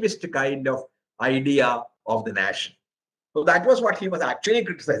 exclusivist kind of idea of the nation. So that was what he was actually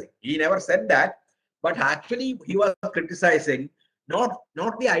criticizing. He never said that, but actually he was criticizing not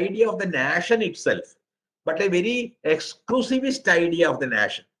the idea of the nation itself, but a very exclusivist idea of the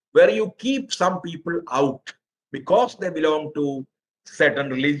nation, where you keep some people out because they belong to certain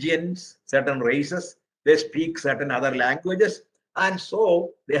religions, certain races, they speak certain other languages, and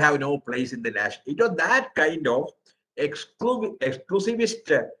so they have no place in the nation. It was that kind of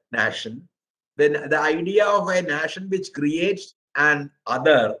exclusivist nation. Then the idea of a nation which creates an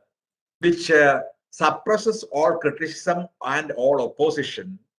other, which suppresses all criticism and all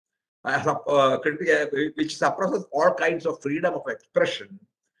opposition, which suppresses all kinds of freedom of expression.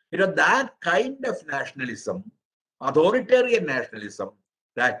 That kind of nationalism, authoritarian nationalism,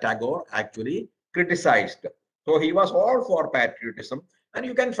 that Tagore actually criticized. So he was all for patriotism, and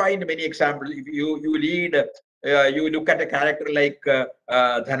you can find many examples. If you look at a character like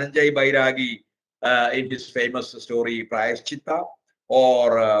Dhananjay Bairagi in his famous story Prayaschitta,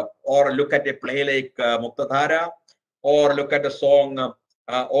 or look at a play like Muktadhara, or look at the song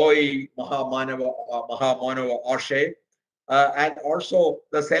Oi Mahamanava Ashe, and also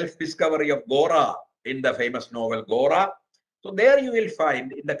the self-discovery of Gora in the famous novel Gora. So there you will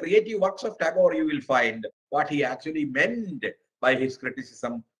find, in the creative works of Tagore, you will find what he actually meant by his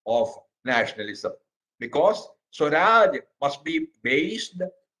criticism of nationalism. Because Swaraj must be based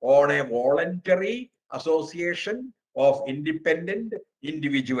on a voluntary association of independent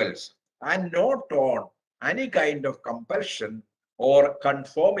individuals, and not on any kind of compulsion or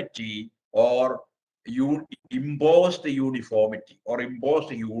conformity or imposed uniformity or imposed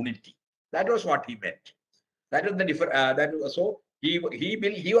unity. That was what he meant. That was the different. That was, so he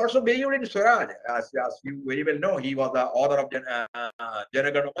also believed in Swaraj, as you very well know. He was the author of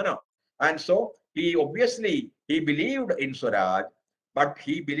Janagana Mana, and so he obviously he believed in Swaraj, but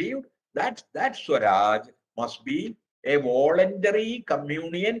he believed that Swaraj must be a voluntary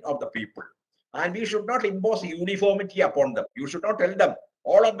communion of the people, and we should not impose uniformity upon them. You should not tell them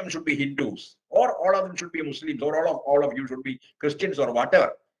all of them should be Hindus, or all of them should be Muslims, or all of you should be Christians, or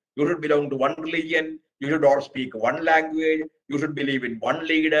whatever. You should belong to one religion. You should all speak one language. You should believe in one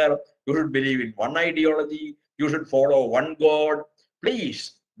leader. You should believe in one ideology. You should follow one God.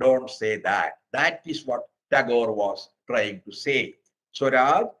 Please don't say that. That is what Tagore was trying to say.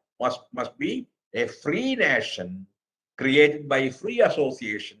 Swaraj must be a free nation created by free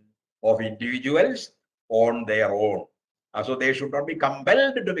association of individuals on their own. So they should not be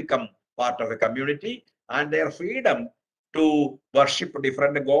compelled to become part of a community, and their freedom to worship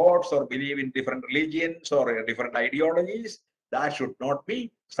different gods or believe in different religions or different ideologies, that should not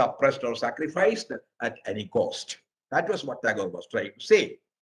be suppressed or sacrificed at any cost. That was what Tagore was trying to say.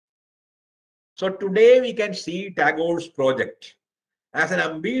 So today we can see Tagore's project as an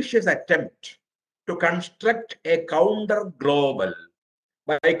ambitious attempt to construct a counter-global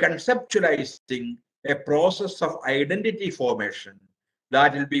by conceptualizing a process of identity formation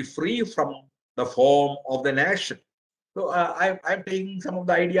that will be free from the form of the nation. So I'm taking some of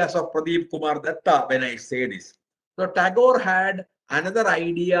the ideas of Pradeep Kumar Datta when I say this. So Tagore had another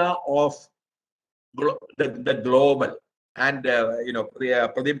idea of the global, and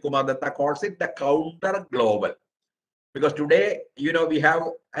Pradeep Kumar Datta calls it the counter global, because today we have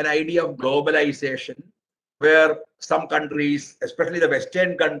an idea of globalization where some countries, especially the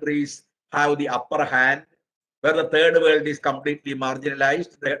Western countries, have the upper hand, where the third world is completely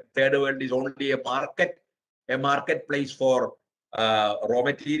marginalized. The third world is only a market, a marketplace for raw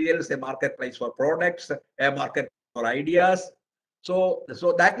materials, a marketplace for products, a market for ideas. So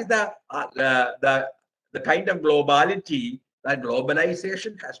that is the kind of globality that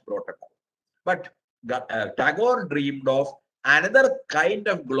globalization has brought about. But Tagore dreamed of another kind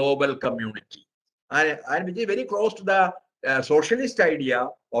of global community, and which is very close to the socialist idea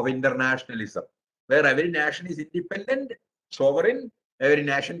of internationalism, where every nation is independent, sovereign, every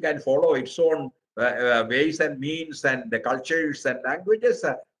nation can follow its own ways and means and the cultures and languages,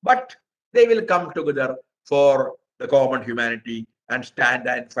 but they will come together for the common humanity and stand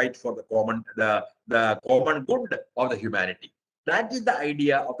and fight for the common good of the humanity. That is the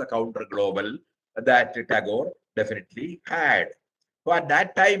idea of the counter global that Tagore definitely had. So at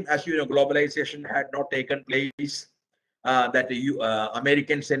that time, as you know, globalization had not taken place. That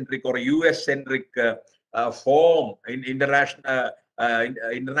American centric or US centric form in internationalism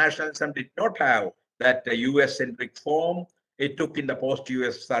did not have that US centric form. It took in the post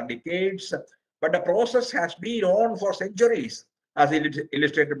USSR decades, but the process has been on for centuries, as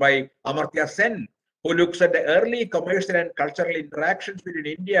illustrated by Amartya Sen, who looks at the early commercial and cultural interactions between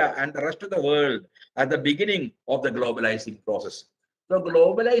India and the rest of the world at the beginning of the globalizing process. So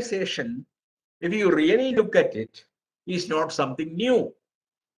globalization, if you really look at it, is not something new.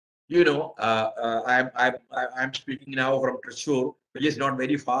 You know, I'm speaking now from Thrissur, which is not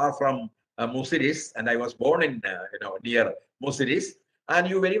very far from Musiris, and I was born in near Musiris, and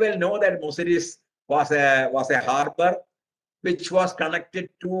you very well know that Musiris was a harbor which was connected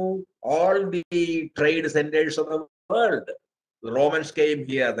to all the trade centers of the world. The Romans came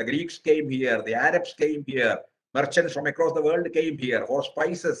here, the Greeks came here, the Arabs came here, merchants from across the world came here for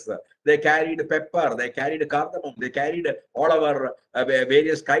spices. They carried pepper, they carried cardamom, they carried all our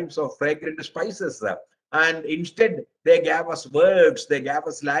various kinds of fragrant spices. And instead, they gave us words, they gave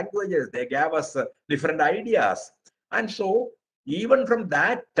us languages, they gave us different ideas. And so, even from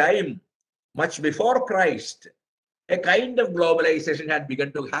that time, much before Christ, a kind of globalization had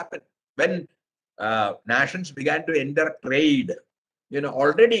begun to happen when nations began to enter trade. You know,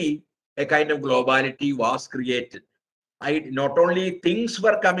 already a kind of globality was created. Not only things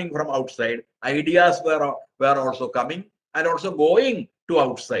were coming from outside, ideas were also coming and also going to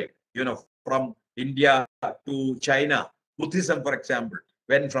outside. You know, from India to China, Buddhism, for example,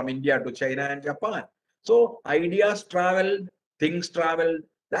 went from India to China and Japan. So ideas traveled, things traveled.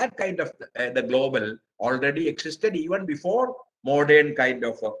 That kind of the global already existed even before modern kind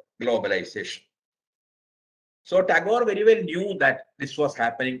of globalization. So Tagore very well knew that this was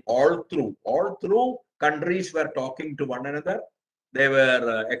happening all through countries were talking to one another. They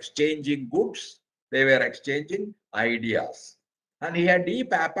were exchanging goods. They were exchanging ideas. And he had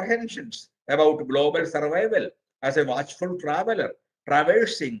deep apprehensions about global survival as a watchful traveler,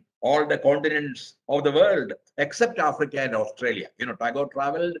 traversing all the continents of the world except Africa and Australia. You know, Tagore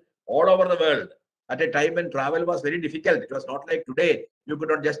traveled all over the world at a time when travel was very difficult. It was not like today. You could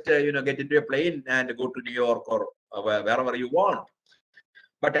not just get into a plane and go to New York or wherever you want.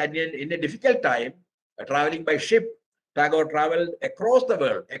 But in a difficult time, traveling by ship, Tagore traveled across the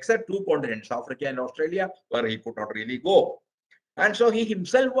world except two continents, Africa and Australia, where he could not really go. And so he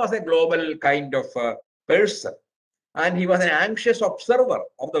himself was a global kind of person. And he was an anxious observer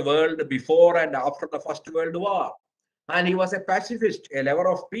of the world before and after the First World War. And he was a pacifist, a lover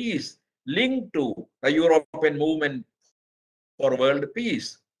of peace, linked to the European movement for world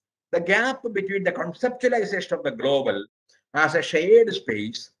peace. The gap between the conceptualization of the global as a shared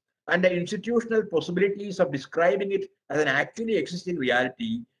space and the institutional possibilities of describing it as an actually existing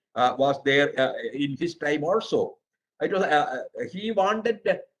reality was there in his time also. He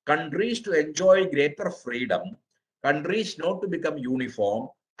wanted countries to enjoy greater freedom, countries not to become uniform.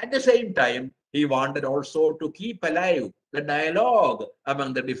 At the same time, he wanted also to keep alive the dialogue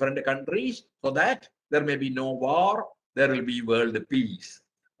among the different countries so that there may be no war, there will be world peace.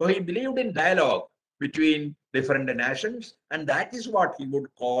 So he believed in dialogue between different nations, and that is what he would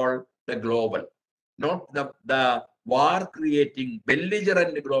call the global, not the war creating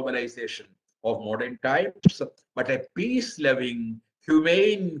belligerent globalization of modern times, but a peace loving,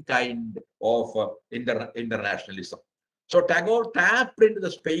 humane kind of internationalism. So Tagore tapped into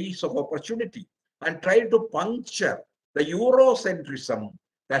the space of opportunity and tried to puncture the Eurocentrism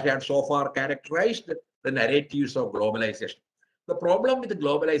that had so far characterized the narratives of globalization. The problem with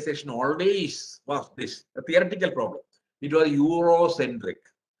globalization always was this, a theoretical problem. It was Eurocentric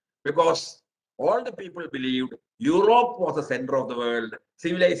because all the people believed Europe was the center of the world.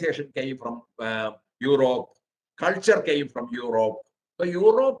 Civilization came from Europe. Culture came from Europe. So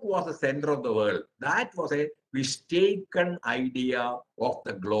Europe was the center of the world. That was a mistaken idea of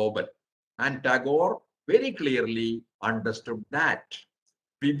the global. And Tagore very clearly understood that.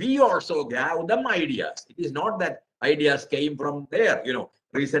 We also gave them ideas. It is not that ideas came from there.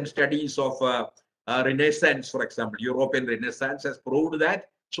 Recent studies of Renaissance, for example, European Renaissance has proved that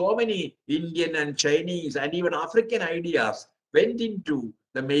so many Indian and Chinese and even African ideas went into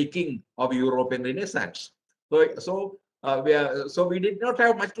the making of European Renaissance. So we did not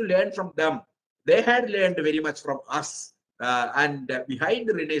have much to learn from them. They had learned very much from us. And behind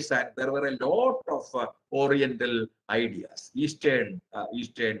the Renaissance, there were a lot of Oriental ideas, Eastern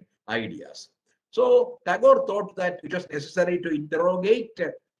ideas. So Tagore thought that it was necessary to interrogate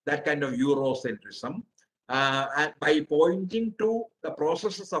that kind of Eurocentrism and by pointing to the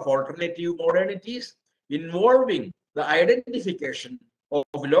processes of alternative modernities involving the identification of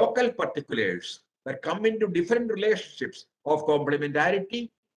local particulars that come into different relationships of complementarity,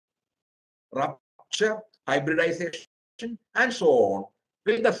 rupture, hybridization, and so on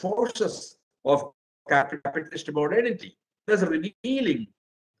with the forces of capitalist modernity, thus revealing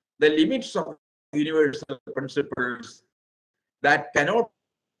the limits of universal principles that cannot.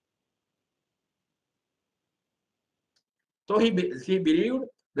 So he believed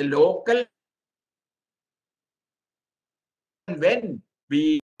the local, when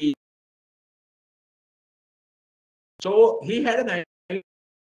we, so he had an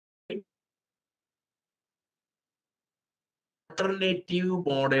alternative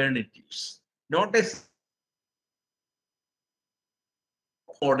modernities, not as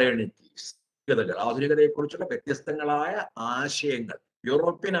modernities. ആധുനികതയെക്കുറിച്ചുള്ള വ്യത്യസ്തങ്ങളായ ആശയങ്ങൾ,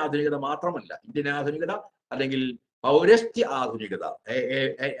 European ആധുനികത മാത്രമല്ല, Indian ആധുനികത അല്ലെങ്കിൽ പൗരസ്ത്യ ആധുനികത.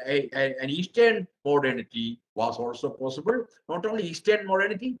 An Eastern modernity was also possible. Not only Eastern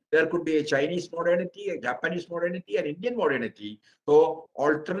modernity, there could be a Chinese modernity, a Japanese modernity, an Indian modernity. So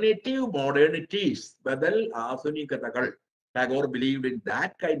alternative modernities, badal ആധുനികതകൾ. Tagore believed in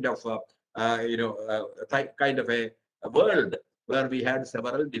that kind of kind of a world where we had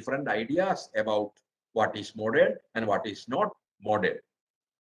several different ideas about what is modern and what is not modern.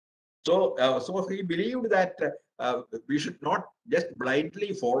 So he believed that we should not just blindly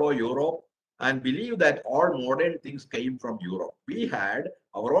follow Europe and believe that all modern things came from Europe. We had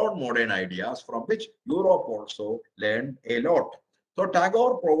our own modern ideas from which Europe also learned a lot. So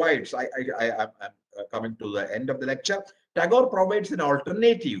Tagore provides, I'm coming to the end of the lecture, Tagore provides an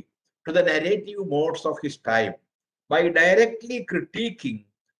alternative to the narrative modes of his time by directly critiquing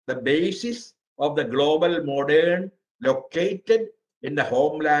the basis of the global modern located in the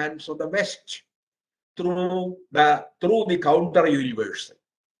homelands of the West through the counter universal.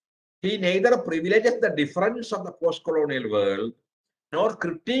 He neither privileges the difference of the post-colonial world nor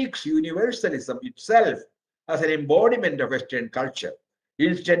critiques universalism itself as an embodiment of Western culture.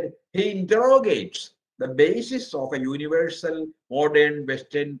 Instead, he interrogates the basis of a universal modern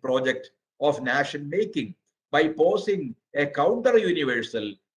Western project of nation making by posing a counter universal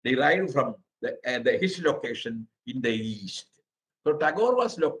derived from his location in the East. So Tagore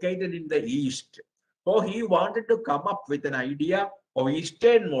was located in the East. So he wanted to come up with an idea of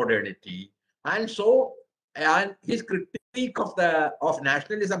Eastern modernity. And his critique of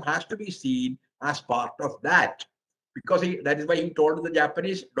nationalism has to be seen as part of that. Because that is why he told the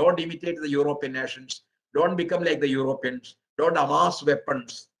Japanese, don't imitate the European nations, don't become like the Europeans, don't amass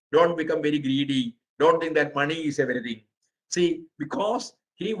weapons, don't become very greedy, don't think that money is everything. See, because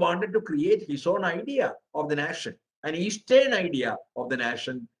he wanted to create his own idea of the nation, an Eastern idea of the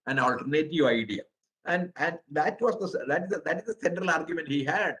nation, an alternative idea. And that is the central argument he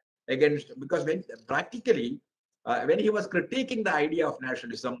had against, because practically when he was critiquing the idea of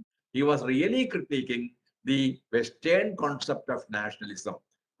nationalism, he was really critiquing the Western concept of nationalism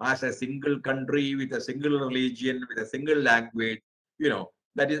as a single country with a single religion, with a single language,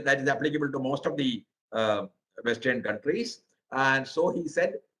 that is applicable to most of the Western countries. And so he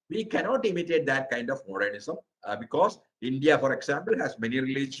said, we cannot imitate that kind of modernism because India, for example, has many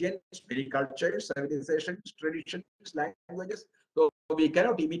religions, many cultures, civilizations, traditions, languages. So we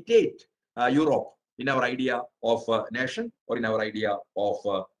cannot imitate Europe in our idea of nation or in our idea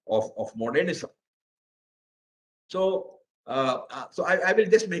of modernism. So I will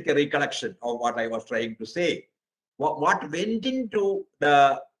just make a recollection of what I was trying to say. What went into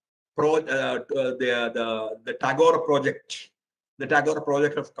the Tagore project, the Tagore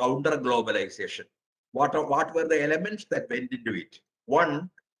project of counter globalization? What were the elements that went into it? One,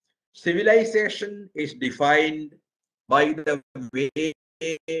 civilization is defined by the way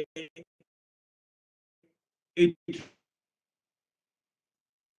it.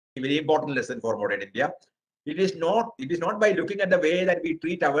 Very important lesson for modern India. It is not by looking at the way that we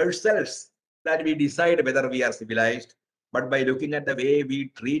treat ourselves that we decide whether we are civilized, but by looking at the way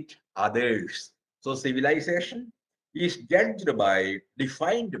we treat others. So civilization is judged by,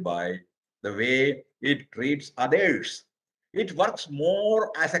 defined by the way it treats others. It works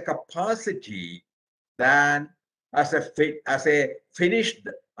more as a capacity than as a finished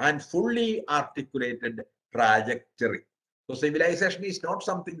and fully articulated trajectory. So civilization is not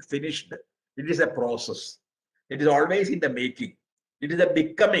something finished. It is a process. It is always in the making. It is a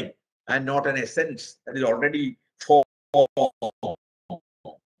becoming and not an essence that is already formed.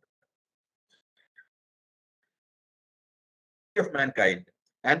 Of mankind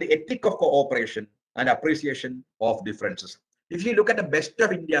and the ethic of cooperation and appreciation of differences. If you look at the best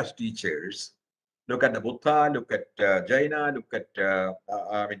of India's teachers, look at the Buddha, look at Jaina, look at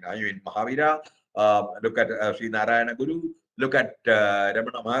I mean Mahavira, look at Sri Narayana Guru, look at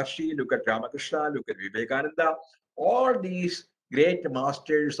Ramana Maharshi, look at Ramakrishna, look at Vivekananda. All these great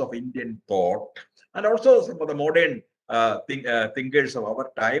masters of Indian thought, and also some of the modern thinkers of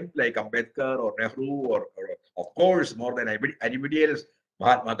our time, like Ambedkar or Nehru, or of course, more than anybody else,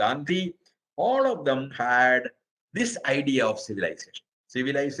 Mahatma Gandhi, all of them had this idea of civilization.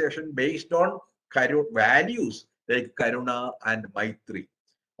 Civilization based on values like Karuna and Maitri,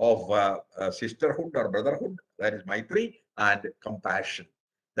 of sisterhood or brotherhood, that is Maitri, and compassion,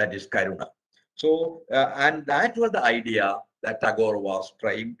 that is Karuna. So, and that was the idea that Tagore was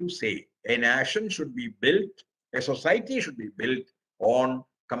trying to say. A nation should be built, a society should be built on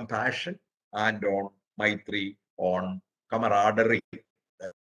compassion and on Maitri, on camaraderie.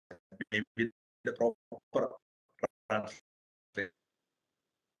 That may be the proper translation.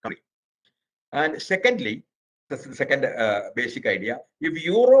 And secondly, the second basic idea, if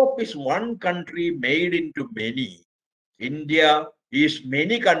Europe is one country made into many, India is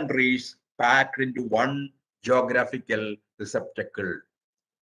many countries packed into one geographical receptacle.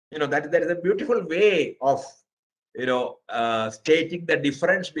 That is a beautiful way of stating the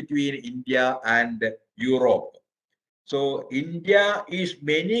difference between India and Europe. So India is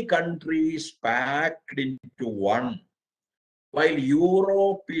many countries packed into one, while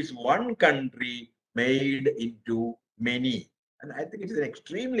Europe is one country made into many. And I think it is an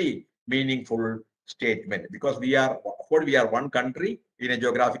extremely meaningful statement, because of course, we are one country in a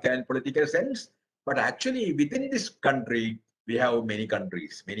geographical and political sense, but actually within this country, we have many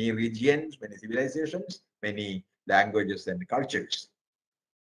countries, many regions, many civilizations, many languages and cultures.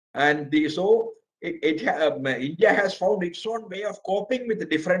 And India has found its own way of coping with the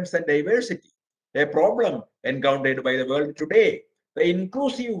difference and diversity, a problem encountered by the world today. The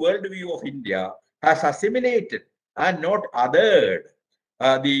inclusive worldview of India has assimilated and not othered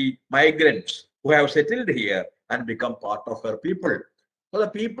the migrants who have settled here and become part of her people. So the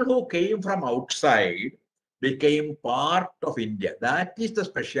people who came from outside became part of India. That is the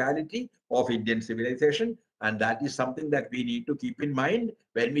speciality of Indian civilization, and that is something that we need to keep in mind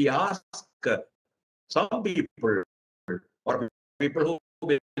when we ask some people or people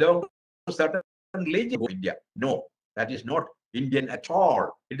who belong to certain religion of India. No, that is not Indian at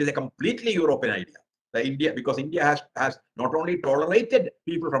all. It is a completely European idea. Because India has not only tolerated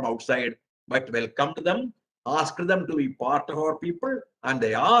people from outside, but welcomed them, asked them to be part of our people, and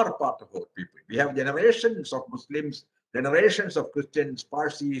they are part of our people. We have generations of Muslims, generations of Christians,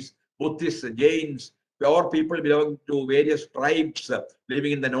 Parsis, Buddhists, Jains, or people belonging to various tribes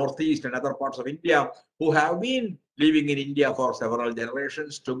living in the northeast and other parts of India, who have been living in India for several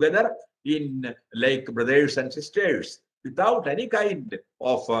generations together in like brothers and sisters, without any kind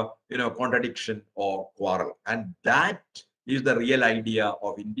of contradiction or quarrel. And that is the real idea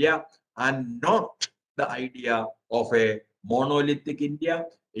of India, and not the idea of a monolithic India,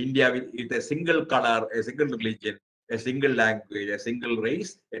 India with a single color, a single religion, a single language, a single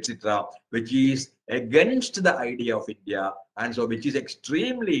race, etc., which is against the idea of India, and so which is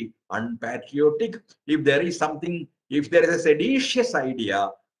extremely unpatriotic. If there is something, if there is a seditious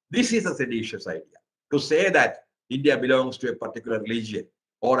idea, this is a seditious idea. To say that India belongs to a particular religion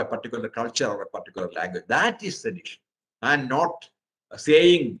or a particular culture or a particular language, that is sedition, and not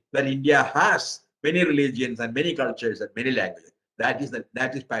saying that India has many religions and many cultures and many languages. That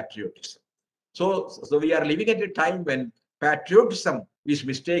is patriotism. So we are living at a time when patriotism is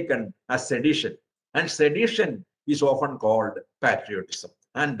mistaken as sedition, and sedition is often called patriotism.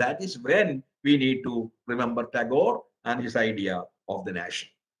 And that is when we need to remember Tagore and his idea of the nation.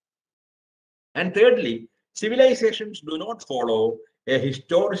 And thirdly, civilizations do not follow a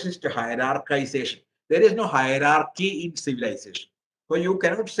historicist hierarchization. There is no hierarchy in civilization. So you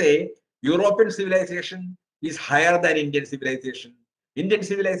cannot say European civilization is higher than Indian civilization. Indian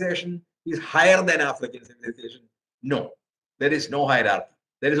civilization is higher than African civilization. No, there is no hierarchy.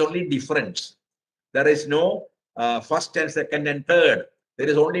 There is only difference. There is no first and second and third. There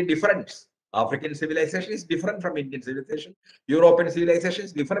is only difference. African civilization is different from Indian civilization. European civilization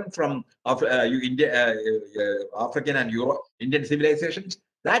is different from African and Indian civilizations.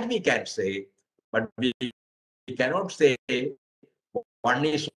 That we can say, but we cannot say one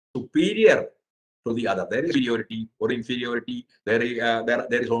is superior to the other. There is superiority or inferiority. There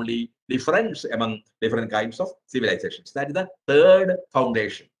is only difference among different kinds of civilizations. That is the third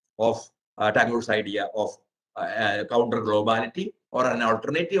foundation of Tagore's idea of counter globality, or an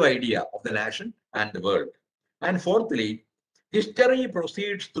alternative idea of the nation and the world. And fourthly, history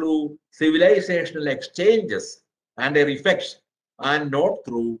proceeds through civilizational exchanges and their effects, and not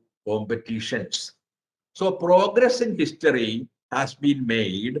through competitions. So progress in history has been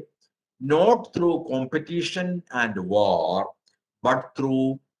made not through competition and war, but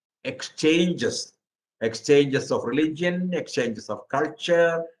through exchanges, exchanges of religion, exchanges of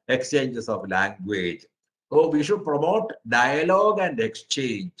culture, exchanges of language. So we should promote dialogue and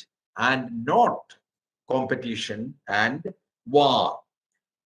exchange, and not competition and war.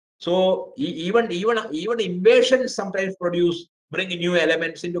 So even invasions sometimes bring new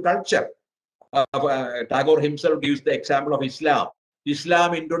elements into culture. Tagore himself gives the example of Islam.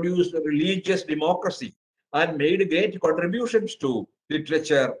 Islam introduced religious democracy and made great contributions to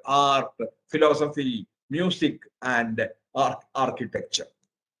literature, art, philosophy, music, and architecture.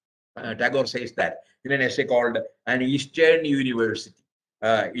 Tagore says that in an essay called An Eastern University.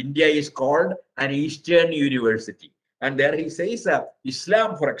 India is called an Eastern University. And there he says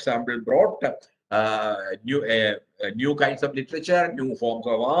Islam, for example, brought new kinds of literature, new forms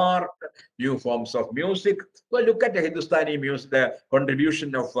of art, new forms of music. Well, look at the Hindustani music, the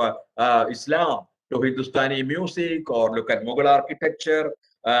contribution of Islam to Hindustani music, or look at Mughal architecture,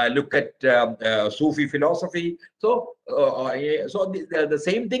 look at Sufi philosophy. So the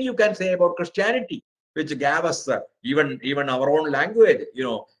same thing you can say about Christianity, which gave us even our own language.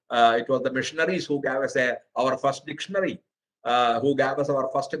 It was the missionaries who gave us our first dictionary, who gave us our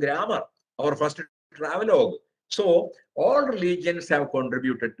first grammar, our first travelogue. So all religions have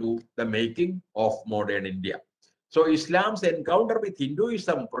contributed to the making of modern India. So Islam's encounter with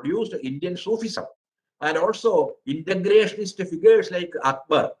Hinduism produced Indian Sufism, and also integrationist figures like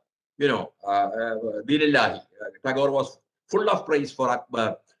Akbar. Dinillahi. Tagore was full of praise for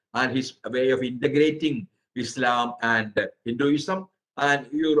Akbar and his way of integrating Islam and Hinduism. And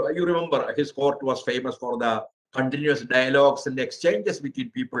you remember his court was famous for the continuous dialogues and exchanges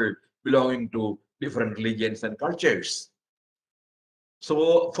between people belonging to different religions and cultures.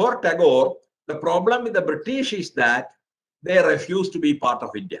 So for Tagore, the problem with the British is that they refused to be part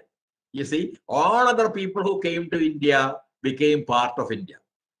of India. You see, all other people who came to India became part of India.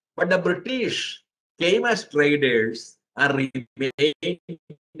 But the British came as traders and remained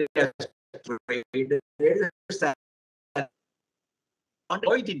as traders and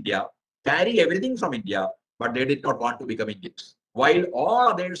exploit India, carry everything from India, but they did not want to become Indians. While all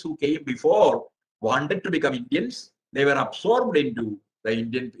others who came before wanted to become Indians, they were absorbed into the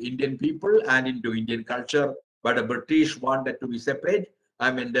Indian people and into Indian culture, but the British wanted to be separate.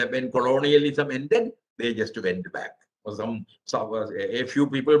 I mean, when colonialism ended, they just went back. A few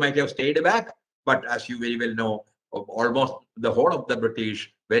people might have stayed back, but as you very well know, almost the whole of the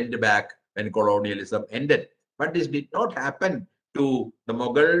British went back when colonialism ended. But this did not happen to the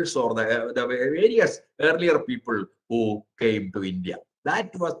Mughals or the various earlier people who came to India.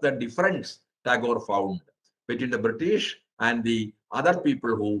 That was the difference Tagore found between the British and the other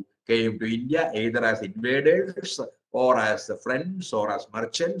people who came to India, either as invaders or as friends or as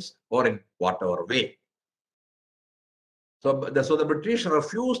merchants or in whatever way. So the British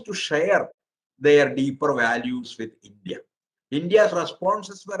refused to share their deeper values with India. India's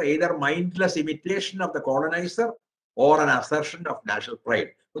responses were either mindless imitation of the colonizer or an assertion of national pride.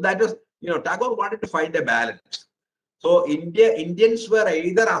 So that was, Tagore wanted to find a balance. So Indians were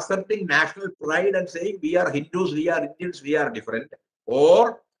either asserting national pride and saying we are Hindus, we are Indians, we are different,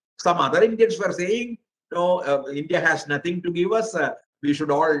 or some other Indians were saying no, India has nothing to give us. We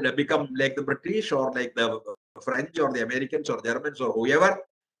should all become like the British or like the French or the Americans or Germans or whoever.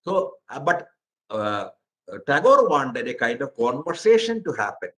 So, but Tagore wanted a kind of conversation to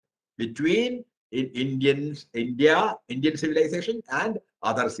happen between Indian civilization and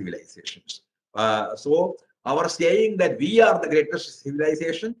other civilizations. So our saying that we are the greatest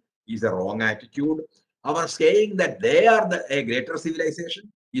civilization is a wrong attitude. Our saying that they are a greater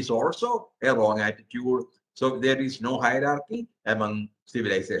civilization is also a wrong attitude. So there is no hierarchy among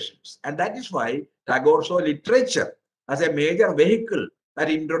civilizations. And that is why Tagore saw literature as a major vehicle that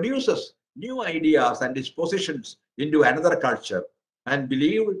introduces new ideas and dispositions into another culture, and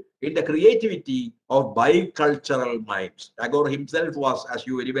believed in the creativity of bicultural minds. Tagore himself was, as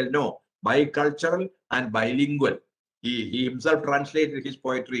you very well know, bicultural and bilingual. He himself translated his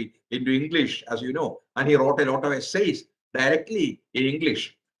poetry into English, as you know, and he wrote a lot of essays directly in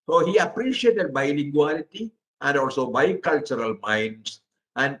English. So he appreciated bilinguality and also bicultural minds,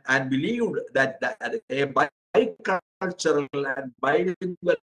 and believed that, a bicultural and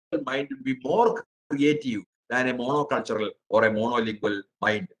bilingual mind will be more creative than a monocultural or a monolingual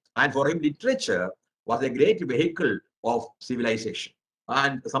mind. And for him, literature was a great vehicle of civilization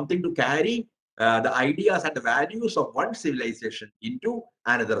and something to carry the ideas and the values of one civilization into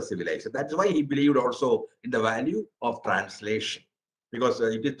another civilization. That's why he believed also in the value of translation, because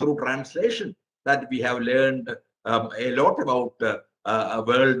it is through translation that we have learned a lot about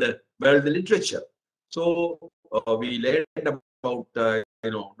world literature. So we learned about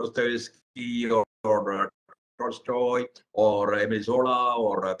Dostoevsky or Tolstoy or Emile Zola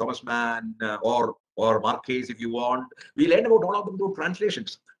or Thomas Mann or Marquez, if you want. We learned about all of them through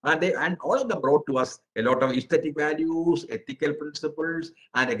translations, and all of them brought to us a lot of aesthetic values, ethical principles,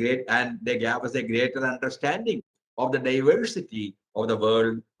 and they gave us a greater understanding of the diversity of the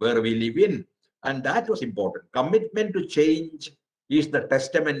world where we live in, and that was important. Commitment to change is the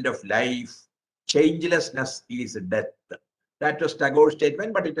testament of life. Changelessness is death. That was Tagore's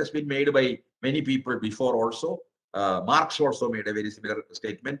statement, but it has been made by many people before also. Marx also made a very similar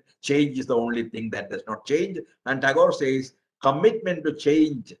statement. Change is the only thing that does not change. And Tagore says, commitment to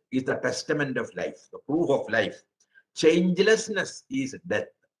change is the testament of life, the proof of life. Changelessness is death.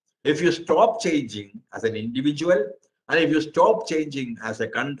 If you stop changing as an individual, and if you stop changing as a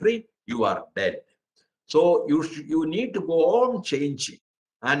country, you are dead. So you need to go on changing,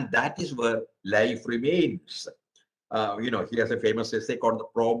 and that is where life remains. He has a famous essay called The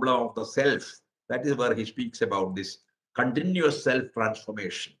Problem of the Self. That is where he speaks about this continuous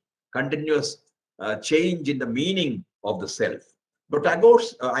self-transformation, continuous change in the meaning of the self. But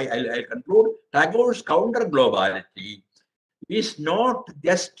Tagore's, I conclude, Tagore's counter-globality is not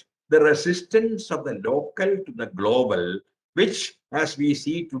just the resistance of the local to the global, which, as we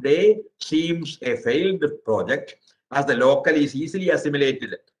see today, seems a failed project, as the local is easily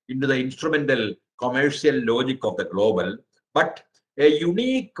assimilated into the instrumental commercial logic of the global, but a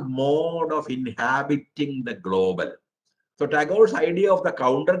unique mode of inhabiting the global. So Tagore's idea of the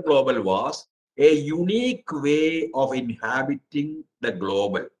counter global was a unique way of inhabiting the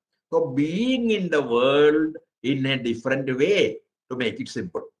global. So being in the world in a different way, to make it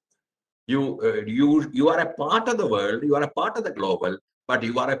simple. You are a part of the world, you are a part of the global, but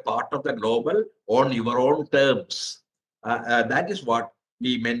you are a part of the global on your own terms. That is what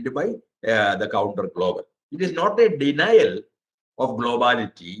he meant by the counter global. It is not a denial of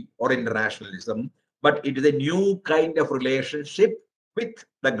globality or internationalism, but it is a new kind of relationship with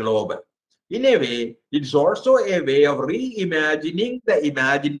the global. In a way, it's also a way of reimagining the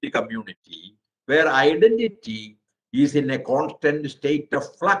imagined community where identity is in a constant state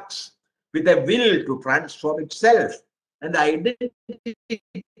of flux with a will to transform itself. And the identity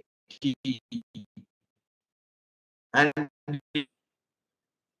and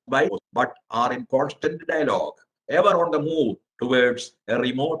by but are in constant dialogue, ever on the move towards a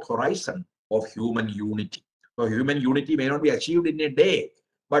remote horizon of human unity. So human unity may not be achieved in a day,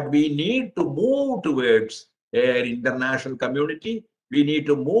 but we need to move towards an international community. We need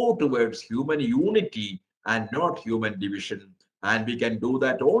to move towards human unity and not human division. And we can do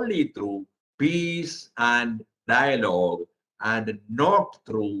that only through peace and dialogue and not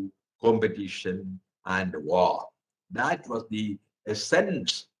through competition and war. That was the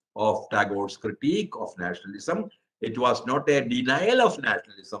essence of Tagore's critique of nationalism. It was not a denial of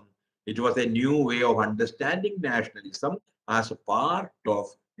nationalism. It was a new way of understanding nationalism as a part of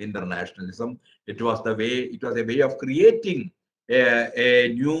internationalism. It was a way of creating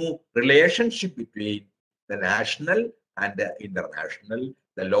a new relationship between the national and the international,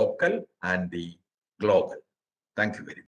 the local and the global. Thank you very much.